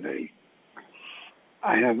out today,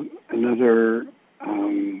 I have another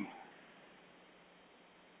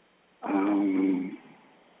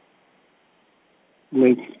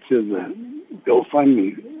link to the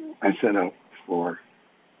GoFundMe I set up for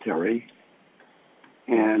Terry,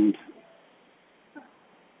 and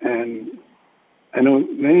I know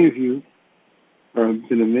many of you have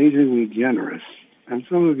been amazingly generous, and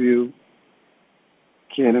some of you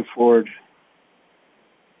can't afford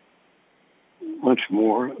much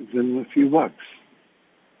more than a few bucks,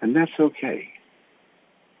 and that's okay.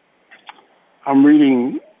 I'm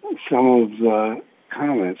reading some of the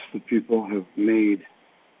comments that people have made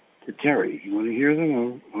to Terry. You want to hear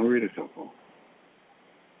them? I'll read a couple.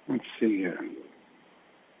 Let's see here.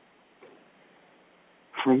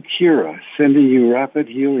 From Kira, sending you rapid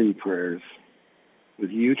healing prayers with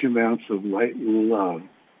huge amounts of light and love.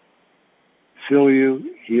 Fill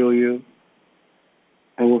you, heal you,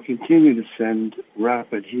 and will continue to send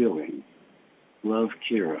rapid healing. Love,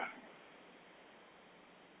 Kira.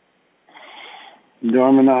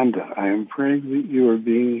 Dharmananda, I am praying that you are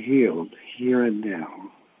being healed here and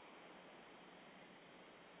now.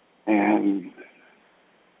 And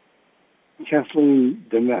Kathleen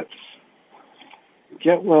Demetz,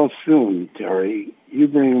 get well soon, Terry. You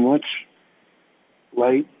bring much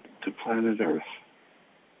light to planet Earth.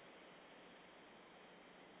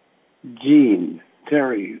 Jean,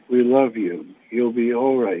 Terry, we love you. You'll be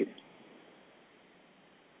all right.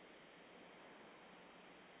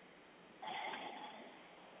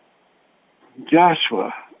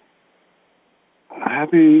 Joshua,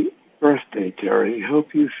 happy birthday, Terry.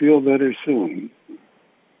 Hope you feel better soon.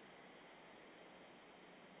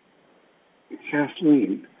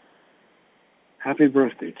 Kathleen, happy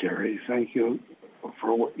birthday, Terry. Thank you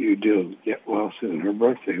for what you do. Get well soon. Her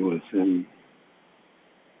birthday was in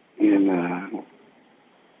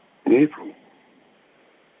April.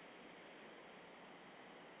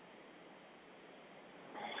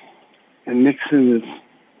 And Nixon is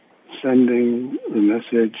sending the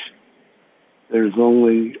message, there's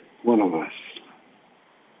only one of us.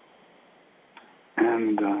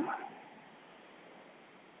 And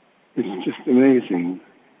it's just amazing,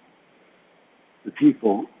 the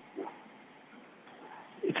people.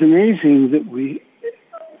 It's amazing that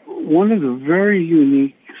one of the very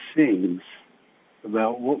unique things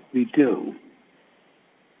about what we do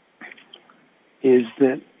is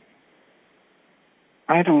that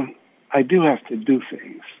I do have to do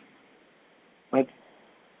things, but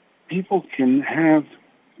people can have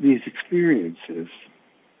these experiences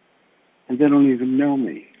and they don't even know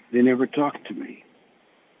me. They never talk to me.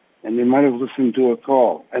 And they might have listened to a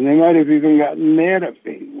call. And they might have even gotten mad at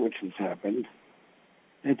me, which has happened.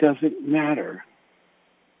 It doesn't matter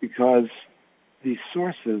because these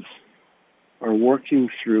sources are working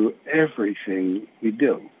through everything we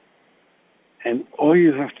do. And all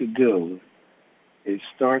you have to do is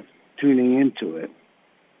start tuning into it.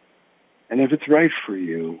 And if it's right for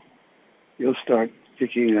you, you'll start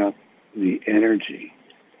picking up the energy.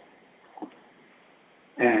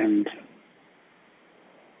 And,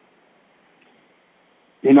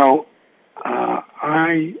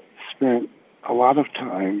 I spent a lot of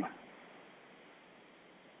time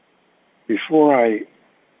before I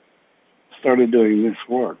started doing this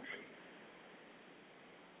work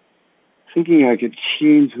thinking I could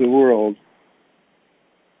change the world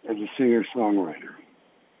as a singer-songwriter.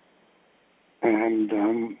 And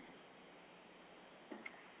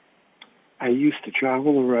I used to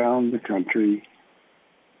travel around the country,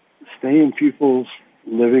 stay in people's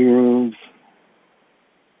living rooms,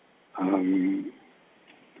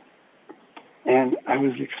 and I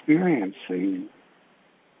was experiencing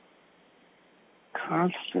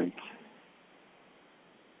constant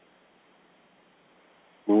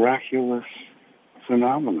miraculous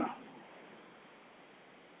phenomena.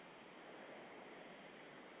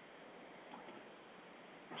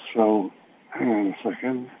 So, hang on a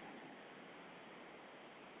second.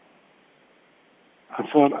 I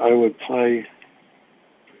thought I would play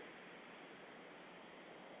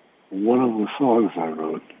one of the songs I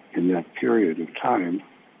wrote in that period of time.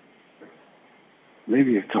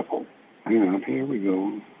 Maybe a couple. Hang on, here we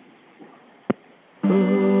go.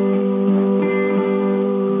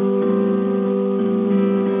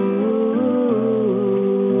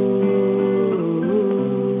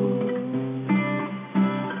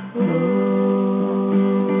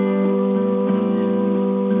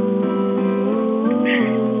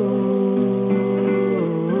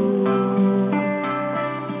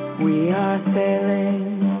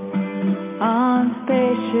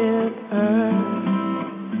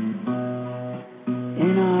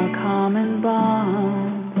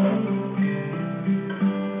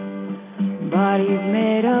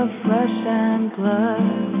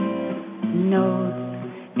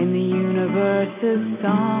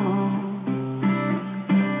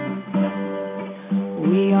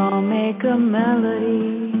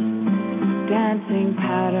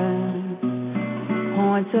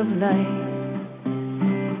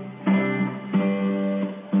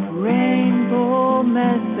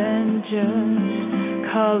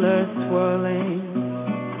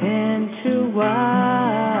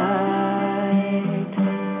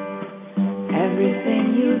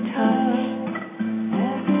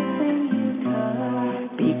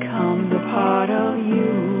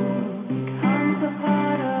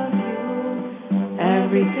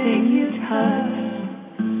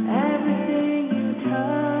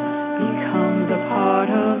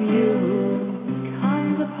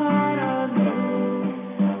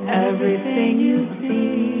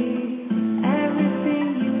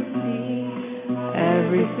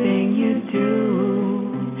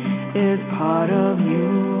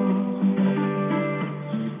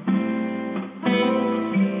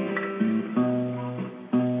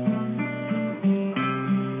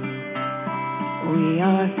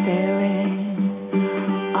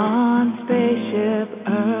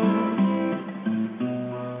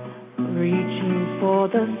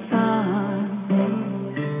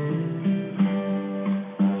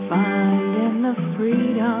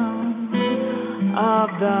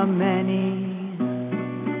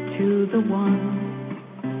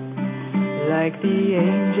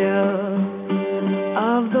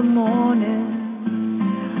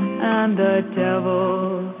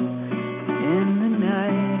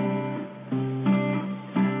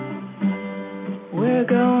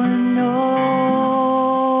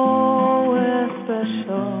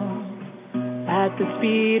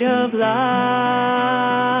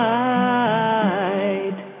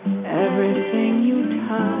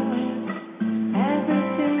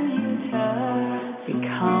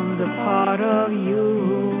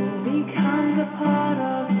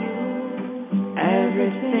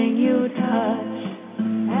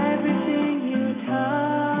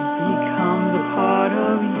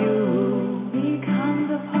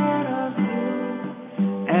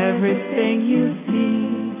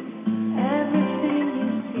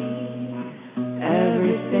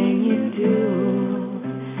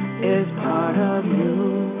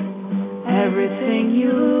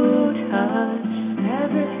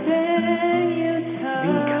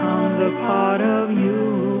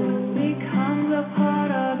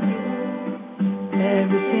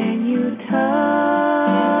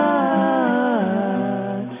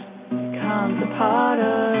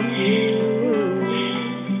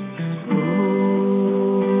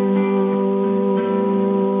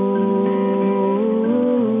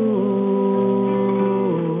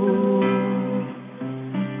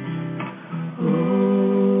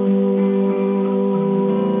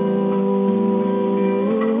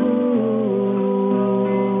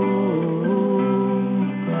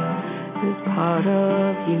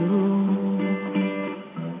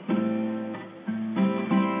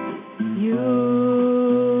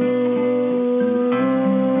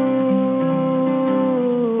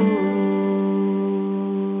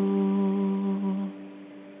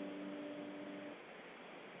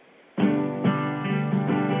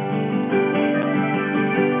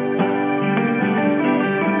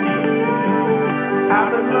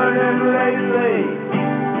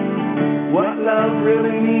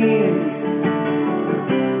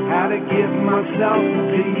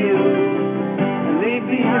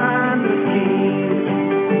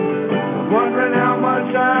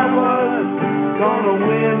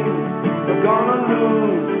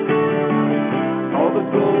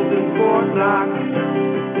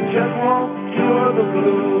 Just won't cure the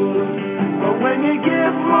blues. But when you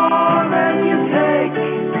give more than you take,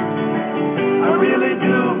 I really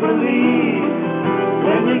do believe.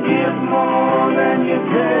 When you give more than you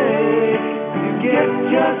take, you get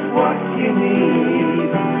just what you need.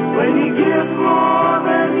 When you give more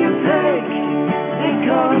than you take, it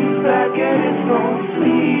comes back at its own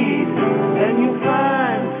speed, and you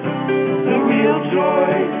find the real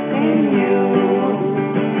joy in you.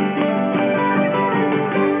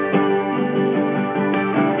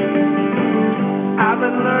 I've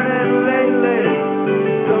been learning lately,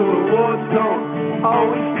 the rewards don't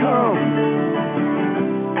always come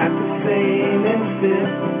at the same instant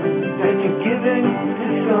that you're giving to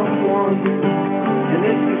someone. And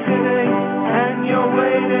if you're sitting and you're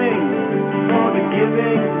waiting for the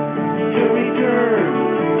giving to return,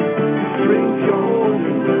 strings you're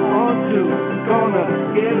holding onto gonna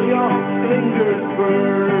get your fingers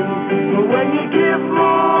burned. But when you give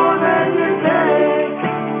more than you take,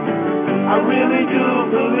 I really do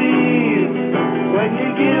believe. When you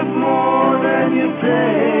give more than you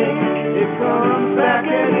take, it comes back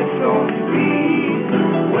at its own speed.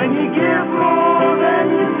 When you give more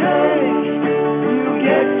than you take, you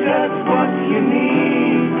get just what you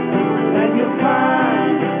need, and you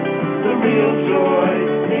find the real joy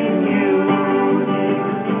in you.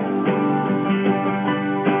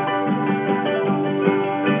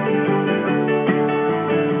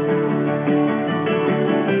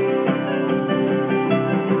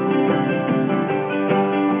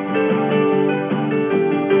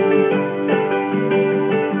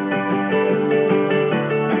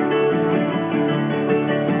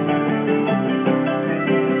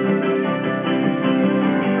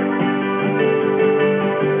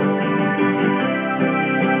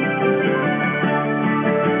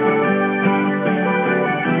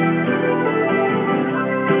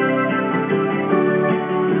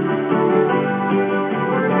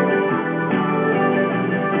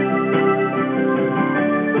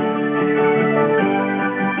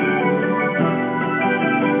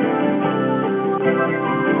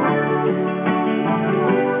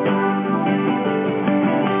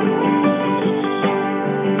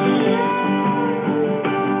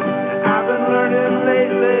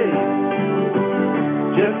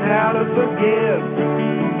 How to forgive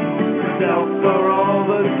myself for all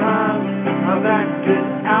the time I've acted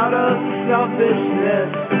out of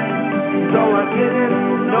selfishness, so I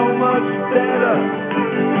didn't know much better.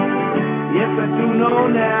 Yes, I do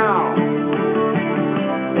know now.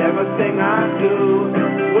 Everything I do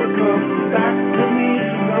will come back to me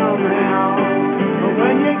somehow. But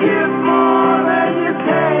when you give more than you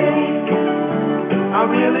take, I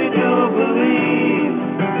really do believe.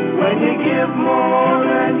 When you give more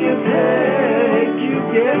than you take, you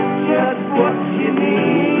get just what you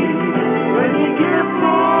need. When you give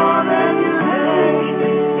more than you take,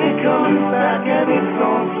 it comes back at its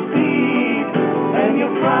own speed, and you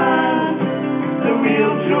find the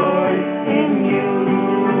real joy in you.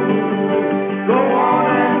 Go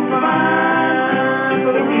on and find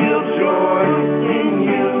the real joy in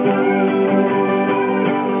you.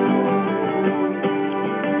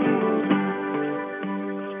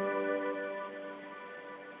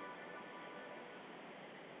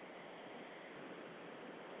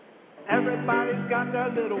 Everybody's got their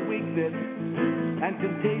little weakness, and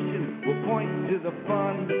temptation will point to the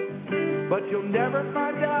fun. But you'll never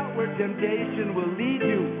find out where temptation will lead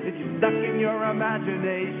you if you're stuck in your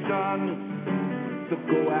imagination. So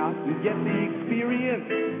go out and get the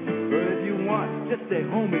experience, or if you want, just stay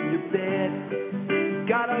home in your bed.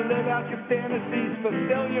 Gotta live out your fantasies,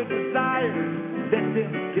 fulfill your desires, let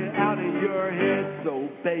them get out of your head. So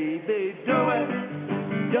baby, do it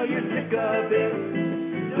till you're sick of it.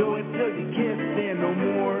 Do it till you can't stand no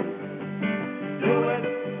more. Do it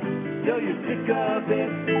till you're sick of it.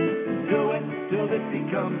 Do it till it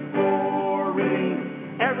becomes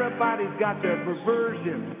boring. Everybody's got their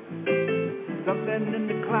perversion, something in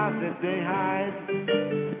the closet they hide.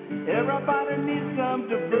 Everybody needs some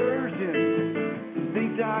diversion,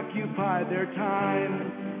 things to occupy their time.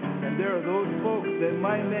 And there are those folks that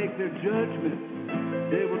might make their judgments.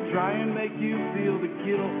 They will try and make you feel the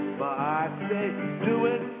guilt, but I say do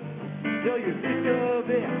it till you're sick of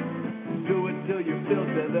it. Do it till you're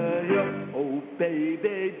filled to the hilt. Oh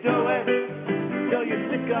baby, do it till you're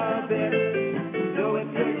sick of it. Do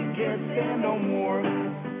it till you can't stand no more.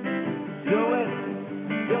 Do it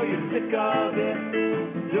till you're sick of it.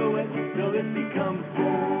 Do it till it becomes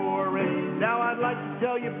boring. Now I'd like to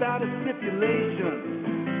tell you about a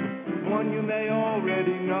stipulation, one you may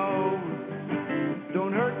already know.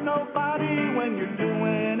 Don't hurt nobody when you're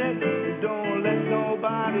doing it. Don't let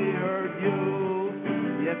nobody hurt you.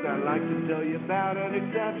 Yes, I'd like to tell you about an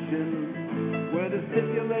exception where the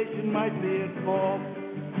stipulation might be at fault.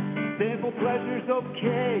 Simple pleasure's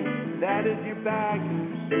okay, that is your bag,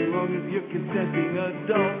 as long as you're consenting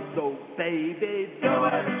adult. So baby, do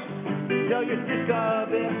it till you're sick of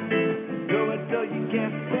it. Do it till you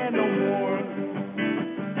can't stand no more.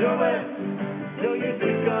 Do it till you're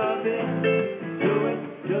sick of it. Do it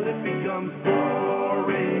till it becomes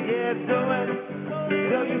boring. Yeah, do it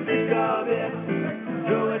till you're sick of it.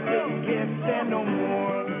 Do it till you can't stand no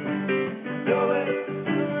more. Do it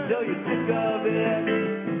till you're sick of it.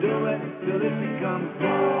 Do it till it becomes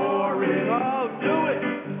boring. Oh, do it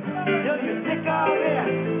till you're sick of it.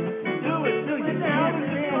 Do it till you can't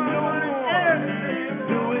stand no more.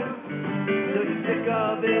 Do it till you're sick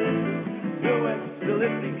of it. Do it till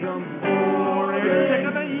it becomes boring. You're sick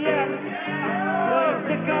of it yet? Till you're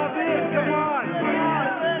sick of it. Come on.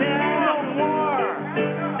 Stand no more.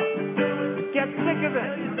 Get sick of it.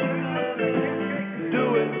 Do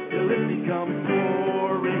it till it becomes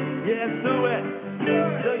boring. Yes, do it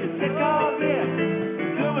till you're sick of it.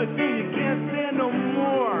 Do it till you can't stand no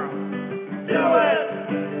more. Do it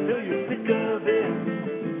till you're sick of it.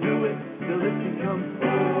 Do it till it becomes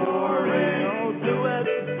boring. Oh, do it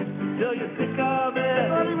till you're sick of it. I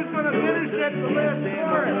thought he was going to finish that the last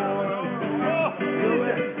part. Do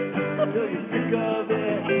it till you're sick of